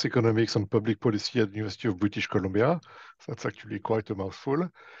 Business, Economics and Public Policy at the University of British Columbia. That's actually quite a mouthful.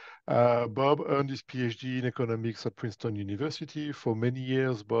 Bob earned his PhD in economics at Princeton University. For many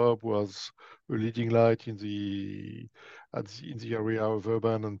years, Bob was a leading light in the area of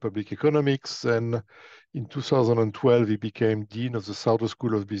urban and public economics. And in 2012, he became Dean of the Sauder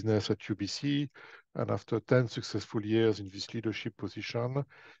School of Business at UBC. And after 10 successful years in this leadership position,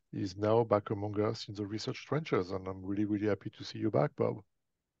 he is now back among us in the research trenches. And I'm really, really happy to see you back, Bob.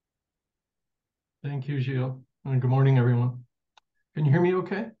 Thank you, Gilles. And good morning, everyone. Can you hear me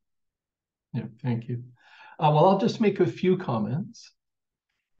okay? Yeah, thank you. Well, I'll just make a few comments.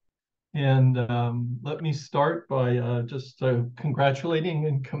 And let me start by just congratulating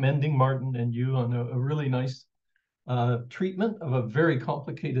and commending Martin and you on a really nice treatment of a very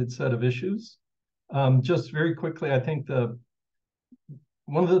complicated set of issues. Just very quickly, I think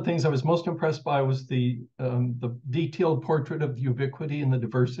one of the things I was most impressed by was the detailed portrait of the ubiquity and the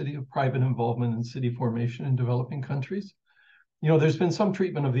diversity of private involvement in city formation in developing countries. You know, there's been some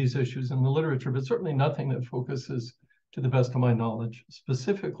treatment of these issues in the literature, but certainly nothing that focuses, to the best of my knowledge,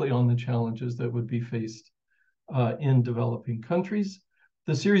 specifically on the challenges that would be faced in developing countries.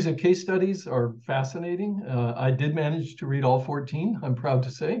 The series of case studies are fascinating. I did manage to read all 14, I'm proud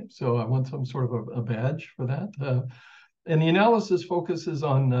to say, so I want some sort of a badge for that. And the analysis focuses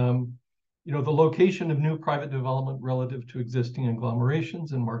on you know, the location of new private development relative to existing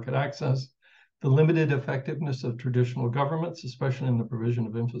agglomerations and market access, the limited effectiveness of traditional governments, especially in the provision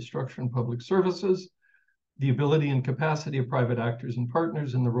of infrastructure and public services, the ability and capacity of private actors and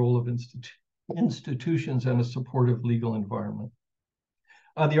partners, and the role of institutions and a supportive legal environment.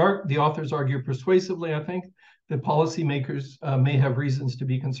 The authors argue persuasively, I think, that policymakers may have reasons to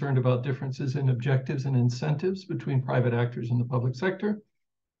be concerned about differences in objectives and incentives between private actors in the public sector,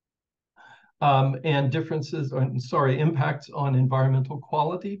 and impacts on environmental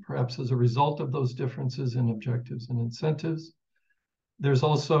quality, perhaps as a result of those differences in objectives and incentives. There's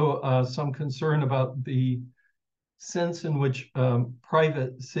also some concern about the sense in which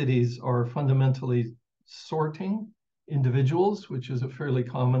private cities are fundamentally sorting individuals, which is a fairly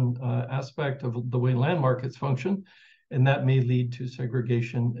common aspect of the way land markets function, and that may lead to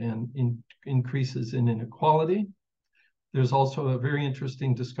segregation and increases in inequality. There's also a very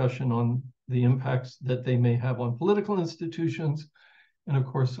interesting discussion on the impacts that they may have on political institutions, and of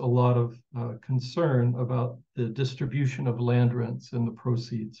course, a lot of concern about the distribution of land rents and the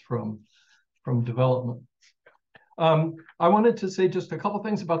proceeds from development. I wanted to say just a couple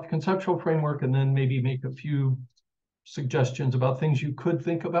things about the conceptual framework and then maybe make a few suggestions about things you could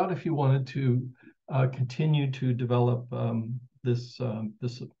think about if you wanted to continue to develop this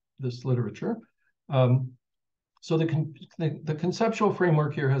literature. So the conceptual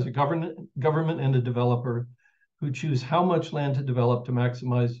framework here has a government and a developer who choose how much land to develop to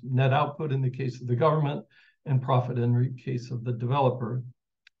maximize net output in the case of the government and profit in the case of the developer,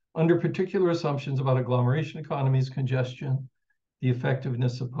 under particular assumptions about agglomeration economies, congestion, the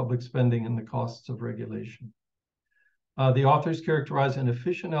effectiveness of public spending, and the costs of regulation. The authors characterize an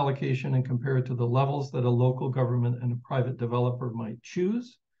efficient allocation and compare it to the levels that a local government and a private developer might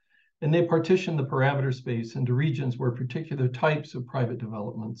choose. And they partition the parameter space into regions where particular types of private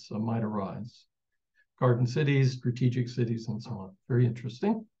developments might arise. Garden cities, strategic cities, and so on. Very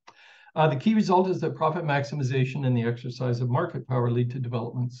interesting. The key result is that profit maximization and the exercise of market power lead to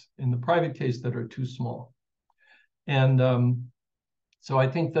developments in the private case that are too small. And so I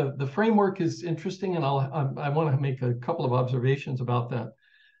think the framework is interesting, and I want to make a couple of observations about that.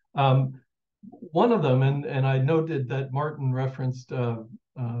 One of them, and I noted that Martin referenced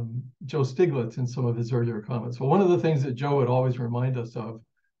Joe Stiglitz in some of his earlier comments. Well, one of the things that Joe would always remind us of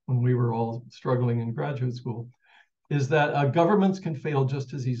when we were all struggling in graduate school is that governments can fail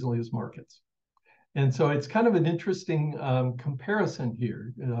just as easily as markets. And so it's kind of an interesting comparison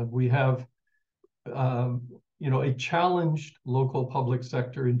here. We have you know, a challenged local public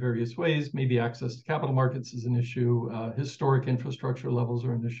sector in various ways. Maybe access to capital markets is an issue. Historic infrastructure levels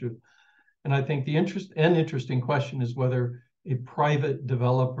are an issue. And I think the interesting question is whether a private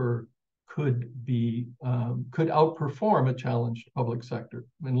developer could outperform a challenged public sector.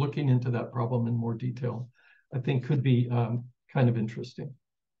 And looking into that problem in more detail, I think could be kind of interesting.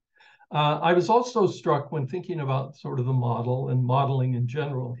 I was also struck when thinking about sort of the model and modeling in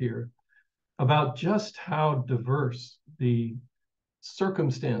general here about just how diverse the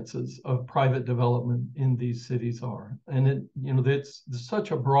circumstances of private development in these cities are. And it's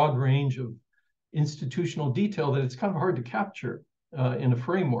such a broad range of institutional detail that it's kind of hard to capture in a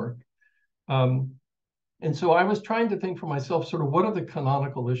framework. And so I was trying to think for myself, sort of what are the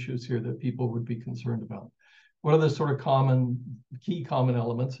canonical issues here that people would be concerned about? What are the sort of key common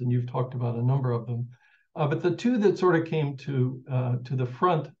elements? And you've talked about a number of them. But the two that sort of came to the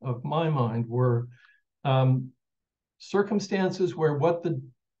front of my mind were circumstances where what the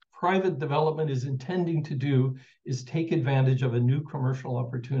private development is intending to do is take advantage of a new commercial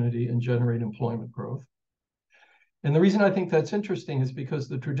opportunity and generate employment growth. And the reason I think that's interesting is because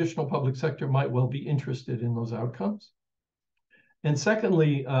the traditional public sector might well be interested in those outcomes. And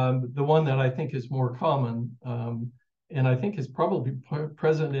secondly, the one that I think is more common, and I think is probably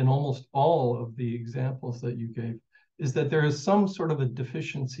present in almost all of the examples that you gave, is that there is some sort of a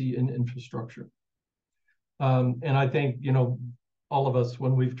deficiency in infrastructure. And I think, you know, all of us,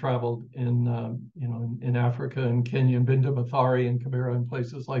 when we've traveled in, you know, in Africa and Kenya and been to Mathare and Kibera and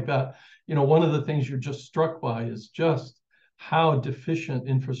places like that, you know, one of the things you're just struck by is just how deficient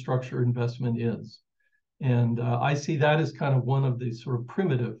infrastructure investment is. And I see that as kind of one of the sort of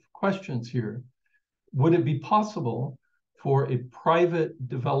primitive questions here. Would it be possible for a private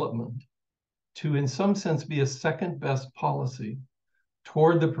development to, in some sense, be a second best policy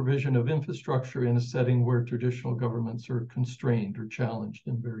toward the provision of infrastructure in a setting where traditional governments are constrained or challenged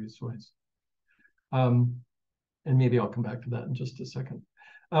in various ways? And maybe I'll come back to that in just a second.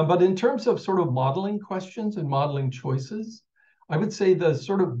 But in terms of sort of modeling questions and modeling choices, I would say the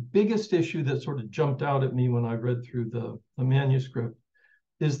sort of biggest issue that sort of jumped out at me when I read through the manuscript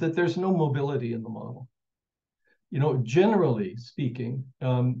is that there's no mobility in the model. You know, generally speaking,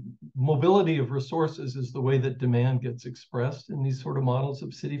 mobility of resources is the way that demand gets expressed in these sort of models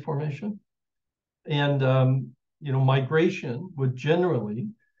of city formation. And, you know, migration would generally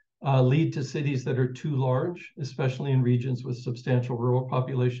lead to cities that are too large, especially in regions with substantial rural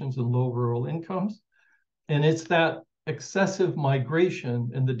populations and low rural incomes. And it's that excessive migration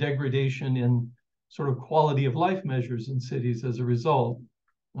and the degradation in sort of quality of life measures in cities as a result,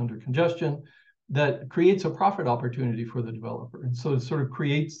 under congestion, that creates a profit opportunity for the developer. And so it sort of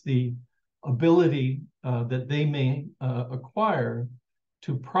creates the ability that they may acquire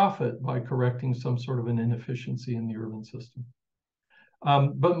to profit by correcting some sort of an inefficiency in the urban system.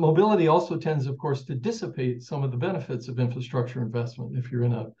 But mobility also tends, of course, to dissipate some of the benefits of infrastructure investment. If you're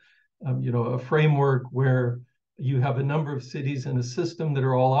in a, you know, a framework where you have a number of cities in a system that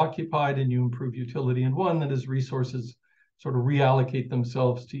are all occupied and you improve utility in one, that as resources sort of reallocate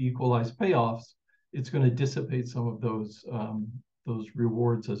themselves to equalize payoffs, it's going to dissipate some of those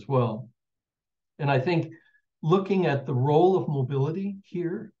rewards as well. And I think looking at the role of mobility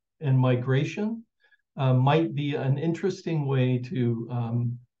here and migration might be an interesting way to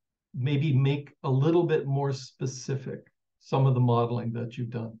maybe make a little bit more specific some of the modeling that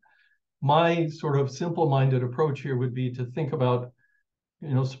you've done. My sort of simple-minded approach here would be to think about,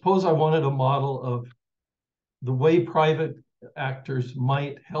 you know, suppose I wanted a model of the way private actors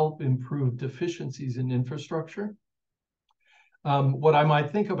might help improve deficiencies in infrastructure. What I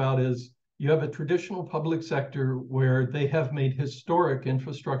might think about is you have a traditional public sector where they have made historic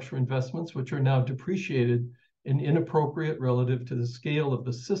infrastructure investments, which are now depreciated and inappropriate relative to the scale of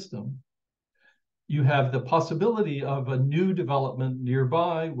the system. You have the possibility of a new development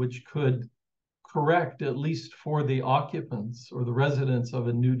nearby, which could correct, at least for the occupants or the residents of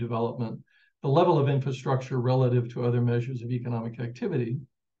a new development, the level of infrastructure relative to other measures of economic activity.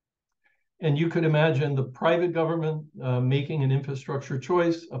 And you could imagine the private government making an infrastructure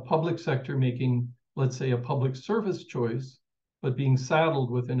choice, a public sector making, let's say, a public service choice, but being saddled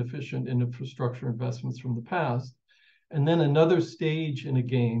with inefficient infrastructure investments from the past. And then another stage in a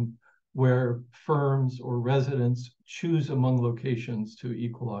game where firms or residents choose among locations to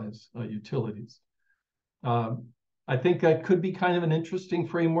equalize utilities. I think that could be kind of an interesting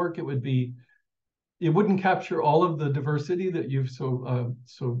framework. It wouldn't capture all of the diversity that you've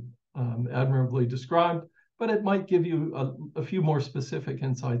so admirably described, but it might give you a few more specific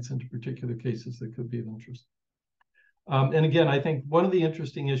insights into particular cases that could be of interest. And again, I think one of the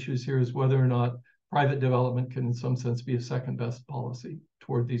interesting issues here is whether or not private development can in some sense be a second best policy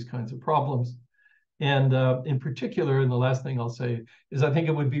toward these kinds of problems. And in particular, and the last thing I'll say is I think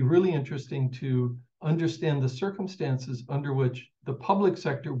it would be really interesting to understand the circumstances under which the public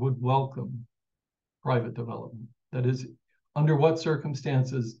sector would welcome private development. That is, under what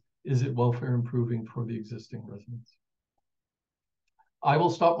circumstances is it welfare improving for the existing residents? I will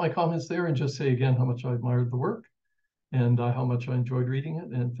stop my comments there and just say again how much I admired the work and how much I enjoyed reading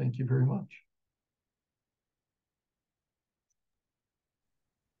it, and thank you very much.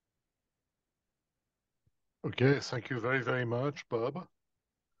 Okay, thank you very, very much, Bob.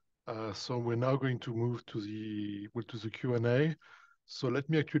 So we're now going to move to the Q&A. So let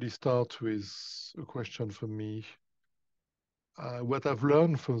me actually start with a question from me. What I've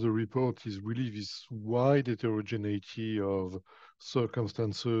learned from the report is really this wide heterogeneity of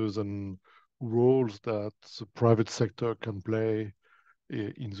circumstances and roles that the private sector can play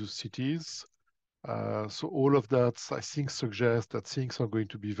in the cities. So all of that, I think, suggests that things are going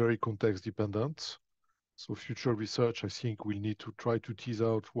to be very context dependent. So future research, I think, will need to try to tease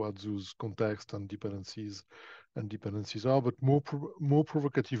out what those contexts and dependencies are. But more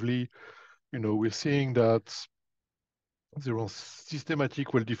provocatively, you know, we're seeing that there are systematic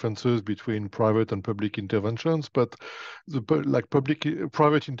differences between private and public interventions, but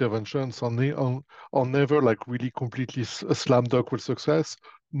private interventions are never really completely a slam dunk with success,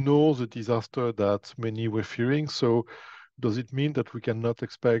 nor the disaster that many were fearing. So does it mean that we cannot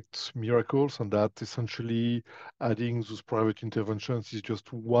expect miracles, and that essentially adding those private interventions is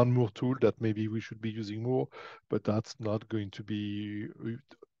just one more tool that maybe we should be using more, but that's not going to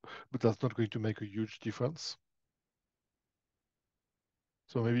make a huge difference?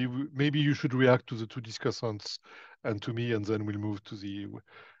 So maybe you should react to the two discussants and to me, and then we'll move to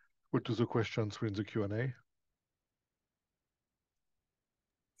the questions in the Q&A.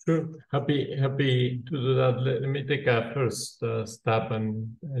 Sure, happy to do that. Let me take a first step,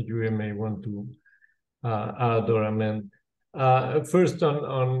 and you may want to add or amend. First,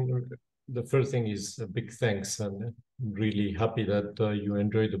 on the first thing is a big thanks, and I'm really happy that you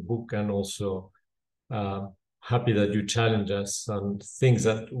enjoyed the book, and also happy that you challenge us on things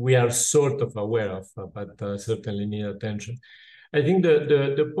that we are sort of aware of, but certainly need attention. I think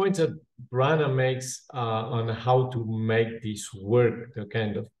the points that Rana makes on how to make this work, the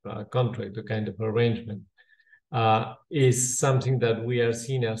kind of contract, the kind of arrangement, is something that we are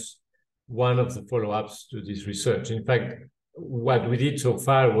seeing as one of the follow-ups to this research. In fact, what we did so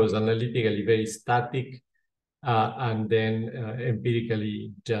far was analytically very static and then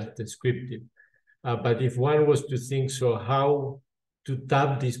empirically just descriptive. But if one was to think, so how to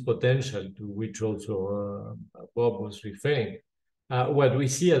tap this potential to which also Bob was referring, what we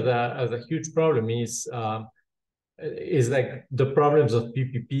see as a huge problem is like the problems of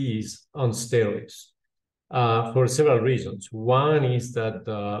PPPs on steroids for several reasons. One is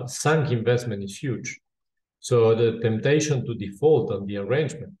that sunk investment is huge. So the temptation to default on the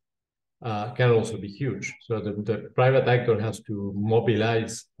arrangement can also be huge. So the private actor has to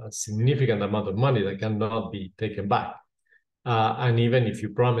mobilize a significant amount of money that cannot be taken back. And even if you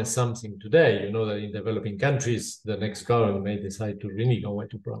promise something today, you know that in developing countries, the next government may decide to renege on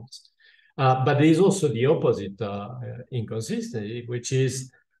what you promised. But there is also the opposite inconsistency, which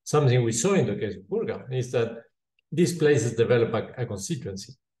is something we saw in the case of Gurgaon, is that these places develop a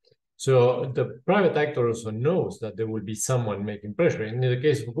constituency. So the private actor also knows that there will be someone making pressure. In the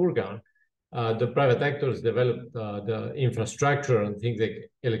case of Gurgaon, the private actors developed the infrastructure and things like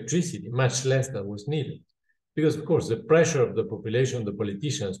electricity, much less than was needed. Because, of course, the pressure of the population, the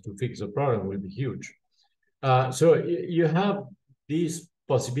politicians to fix the problem will be huge. So you have this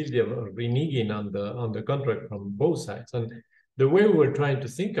possibility of reneging on the contract from both sides. And the way we're trying to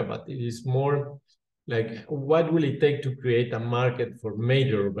think about it is more like, what will it take to create a market for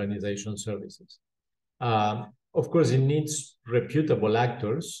major urbanization services? Of course, it needs reputable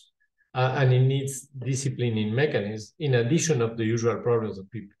actors, and it needs disciplining mechanisms, in addition of the usual problems of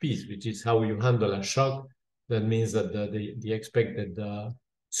PPPs, which is how you handle a shock. That means that the expected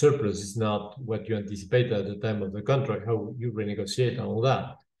surplus is not what you anticipated at the time of the contract, how you renegotiate and all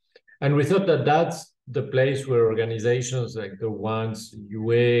that. And we thought that that's the place where organizations like the ones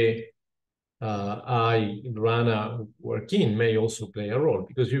UA, Rana work in may also play a role,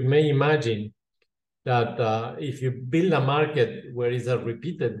 because you may imagine that if you build a market where it's a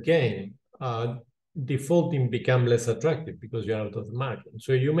repeated gain, defaulting becomes less attractive because you're out of the market.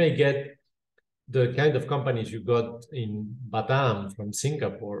 So you may get the kind of companies you got in Batam from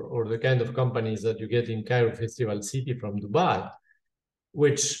Singapore, or the kind of companies that you get in Cairo Festival City from Dubai,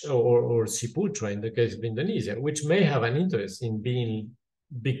 which, or Ciputra in the case of Indonesia, which may have an interest in being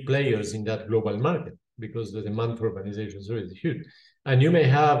big players in that global market because the demand for urbanization is really huge. And you may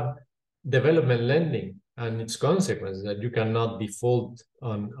have development lending and its consequences, that you cannot default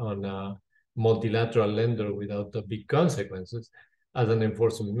on a multilateral lender without the big consequences as an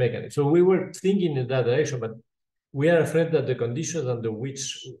enforcement mechanism. So we were thinking in that direction, but we are afraid that the conditions under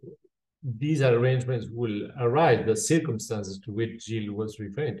which these arrangements will arise, the circumstances to which Jill was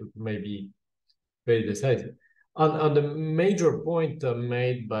referring to, may be very decisive. On the major point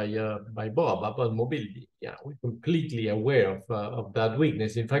made by Bob about mobility, yeah, we're completely aware of that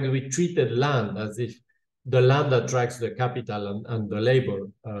weakness. In fact, we treated land as if the land attracts the capital and the labor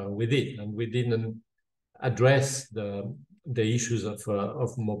with it, and we didn't address the issues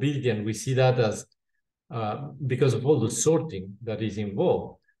of mobility, and we see that as because of all the sorting that is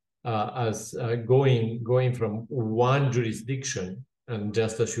involved, as going from one jurisdiction and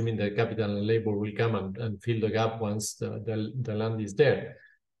just assuming that capital and labor will come and fill the gap once the land is there,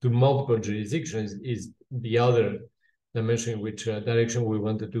 to multiple jurisdictions is the other dimension, which direction we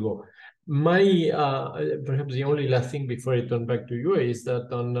wanted to go. Perhaps the only last thing before I turn back to you is that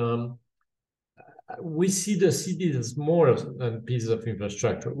we see the cities as more than pieces of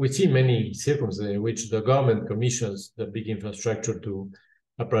infrastructure. We see many circumstances in which the government commissions the big infrastructure to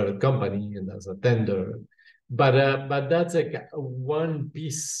a private company and as a tender. But that's like one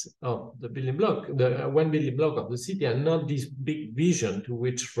piece of the building block, the one building block of the city, and not this big vision to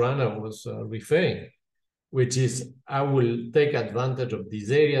which Rana was referring, which is I will take advantage of this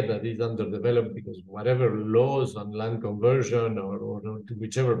area that is underdeveloped because whatever laws on land conversion or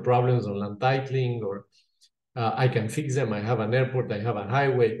whichever problems on land titling, or I can fix them. I have an airport, I have a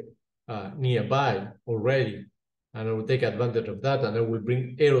highway nearby already, and I will take advantage of that, and I will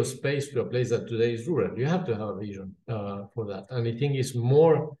bring aerospace to a place that today is rural. You have to have a vision for that. And I think it's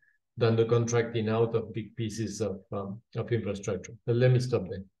more than the contracting out of big pieces of infrastructure. But let me stop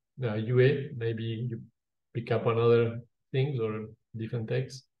there. Yue, maybe you pick up on other things or different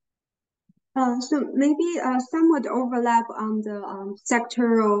takes? So maybe somewhat overlap on the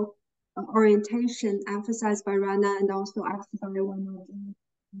sectoral orientation emphasized by Rana and also asked by one of the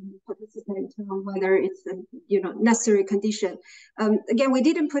participants on whether it's a necessary condition. Again, we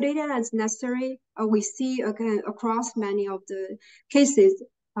didn't put it in as necessary. We see again across many of the cases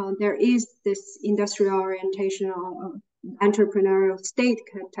there is this industrial orientation entrepreneurial state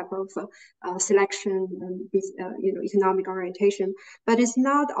type of selection and this economic orientation, but it's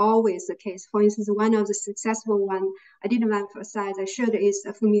not always the case. For instance, one of the successful one I didn't emphasize, I should, is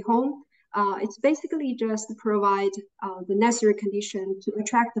Fumi Home. It's basically just to provide the necessary condition to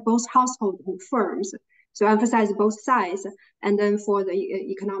attract both household and firms. So emphasize both sides, and then for the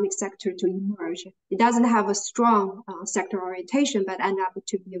economic sector to emerge. It doesn't have a strong sector orientation, but end up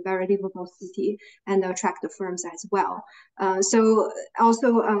to be a very livable city and attract the firms as well. So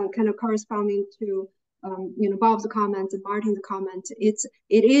also kind of corresponding to Bob's comment and Martin's comment, it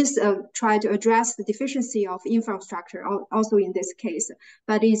is try to address the deficiency of infrastructure also in this case,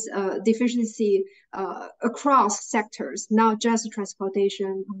 but it's a deficiency across sectors, not just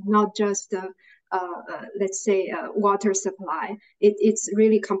transportation, not just let's say water supply. It's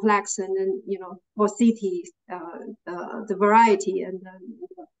really complex, and then for cities, the variety and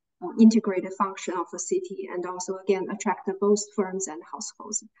integrated function of a city, and also again attract both firms and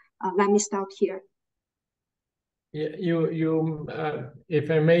households. Let me stop here. Yeah,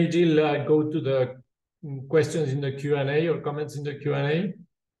 if I may, Jill, go to the questions in the Q&A or comments in the Q&A.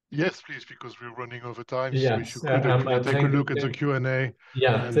 Yes, please, because we're running over time. Yes, so if you could actually take a look at the Q&A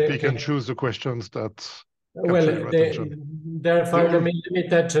and pick and choose the questions that capture your attention. Therefore, let me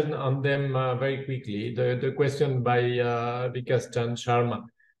touch on them very quickly. The question by Vikas Chand Sharma.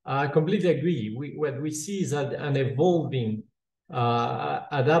 I completely agree. What we see is an evolving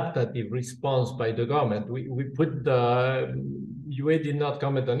adaptive response by the government. We put UA did not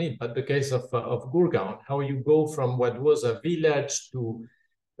comment on it, but the case of Gurgaon, how you go from what was a village to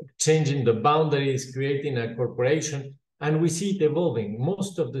changing the boundaries, creating a corporation, and we see it evolving.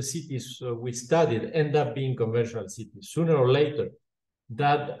 Most of the cities we studied end up being conventional cities. Sooner or later,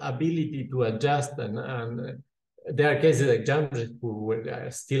 that ability to adjust, and there are cases like Jamshedpur who were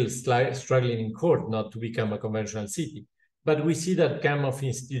still struggling in court not to become a conventional city. But we see that kind of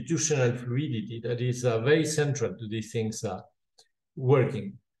institutional fluidity that is very central to these things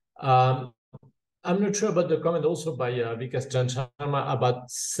working. I'm not sure about the comment also by Vikas Chand Sharma about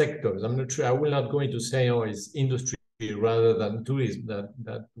sectors. I'm not sure. I will not go into saying, oh, it's industry rather than tourism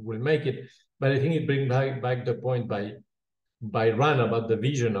that will make it. But I think it brings back the point by Rana about the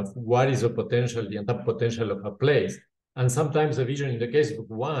vision of what is the potential, the untapped potential of a place. And sometimes the vision in the case of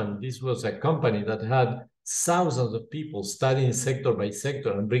one, this was a company that had thousands of people studying sector by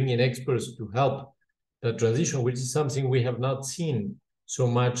sector and bringing experts to help the transition, which is something we have not seen so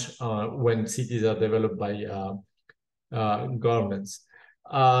much when cities are developed by governments.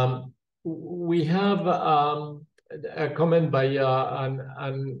 We have a comment by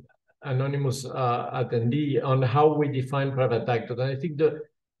an anonymous attendee on how we define private actors. And I think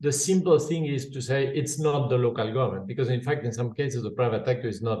the simple thing is to say it's not the local government, because in fact, in some cases, the private actor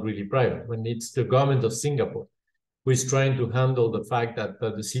is not really private. When it's the government of Singapore who is trying to handle the fact that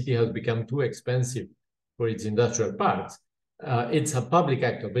the city has become too expensive for its industrial parks, it's a public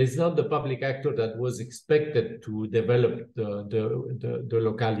actor, but it's not the public actor that was expected to develop the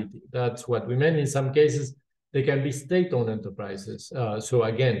locality. That's what we meant. In some cases, they can be state-owned enterprises. So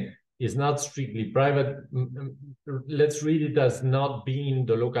again, it's not strictly private. Let's read it as not being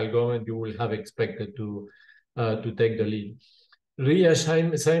the local government you will have expected to take the lead. Ria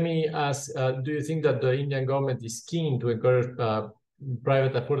Saimi asks, do you think that the Indian government is keen to encourage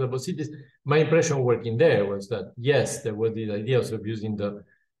private affordable cities? My impression working there was that, yes, there were these ideas of using the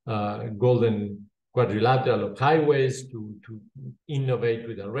golden quadrilateral of highways to innovate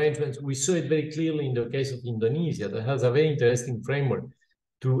with arrangements. We saw it very clearly in the case of Indonesia, that has a very interesting framework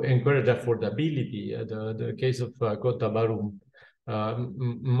to encourage affordability. The case of Kota Baru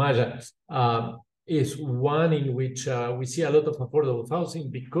Maya is one in which we see a lot of affordable housing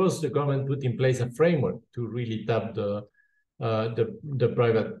because the government put in place a framework to really tap the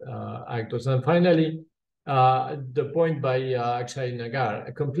private actors. And finally, the point by Akshay Nagar,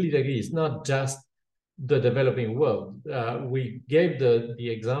 I completely agree. It's not just the developing world. We gave the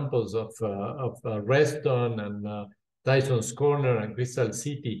examples of Reston and Tyson's Corner and Crystal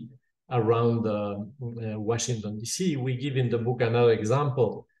City around Washington, D.C. We give in the book another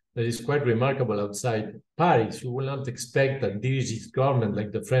example that is quite remarkable outside Paris. You will not expect a dirigist government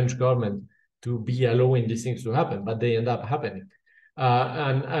like the French government to be allowing these things to happen, but they end up happening.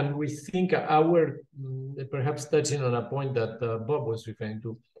 And we think perhaps touching on a point that Bob was referring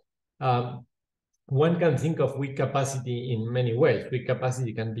to, one can think of weak capacity in many ways. Weak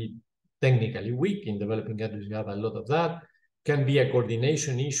capacity can be technically weak. In developing countries, we have a lot of that. Can be a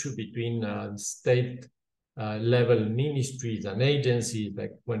coordination issue between state level ministries and agencies.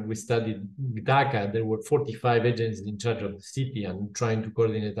 Like when we studied Dhaka, there were 45 agencies in charge of the city and trying to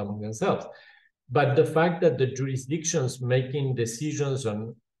coordinate among themselves. But the fact that the jurisdictions making decisions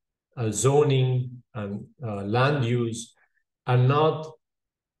on zoning and land use are not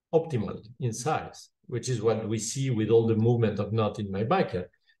optimal in size, which is what we see with all the movement of not in my backyard.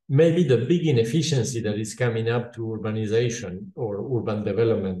 Maybe the big inefficiency that is coming up to urbanization or urban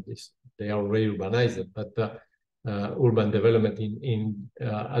development is they are already urbanized, but urban development in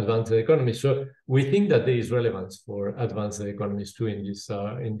advanced economies. So we think that there is relevance for advanced economies too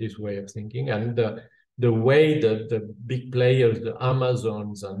in this way of thinking. And the way that the big players, the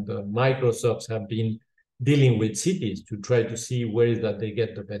Amazons and the Microsofts have been dealing with cities to try to see where is that they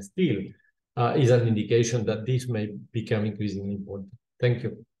get the best deal is an indication that this may become increasingly important. Thank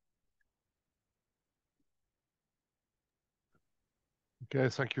you. Okay,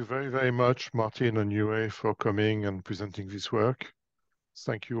 thank you very, very much, Martin and Yue, for coming and presenting this work.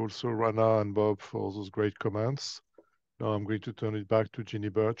 Thank you also, Rana and Bob, for those great comments. Now I'm going to turn it back to Ginny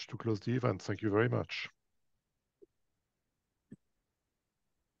Birch to close the event. Thank you very much.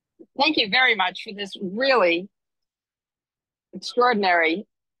 Thank you very much for this really extraordinary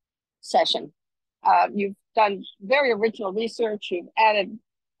session. You've done very original research. You've added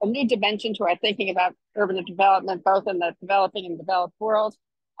a new dimension to our thinking about urban development, both in the developing and developed world.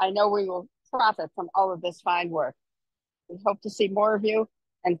 I know we will profit from all of this fine work. We hope to see more of you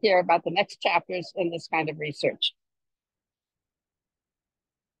and hear about the next chapters in this kind of research.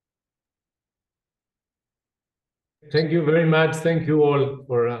 Thank you very much. Thank you all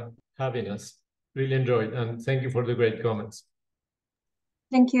for having us. Really enjoyed, and thank you for the great comments.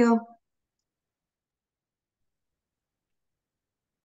 Thank you.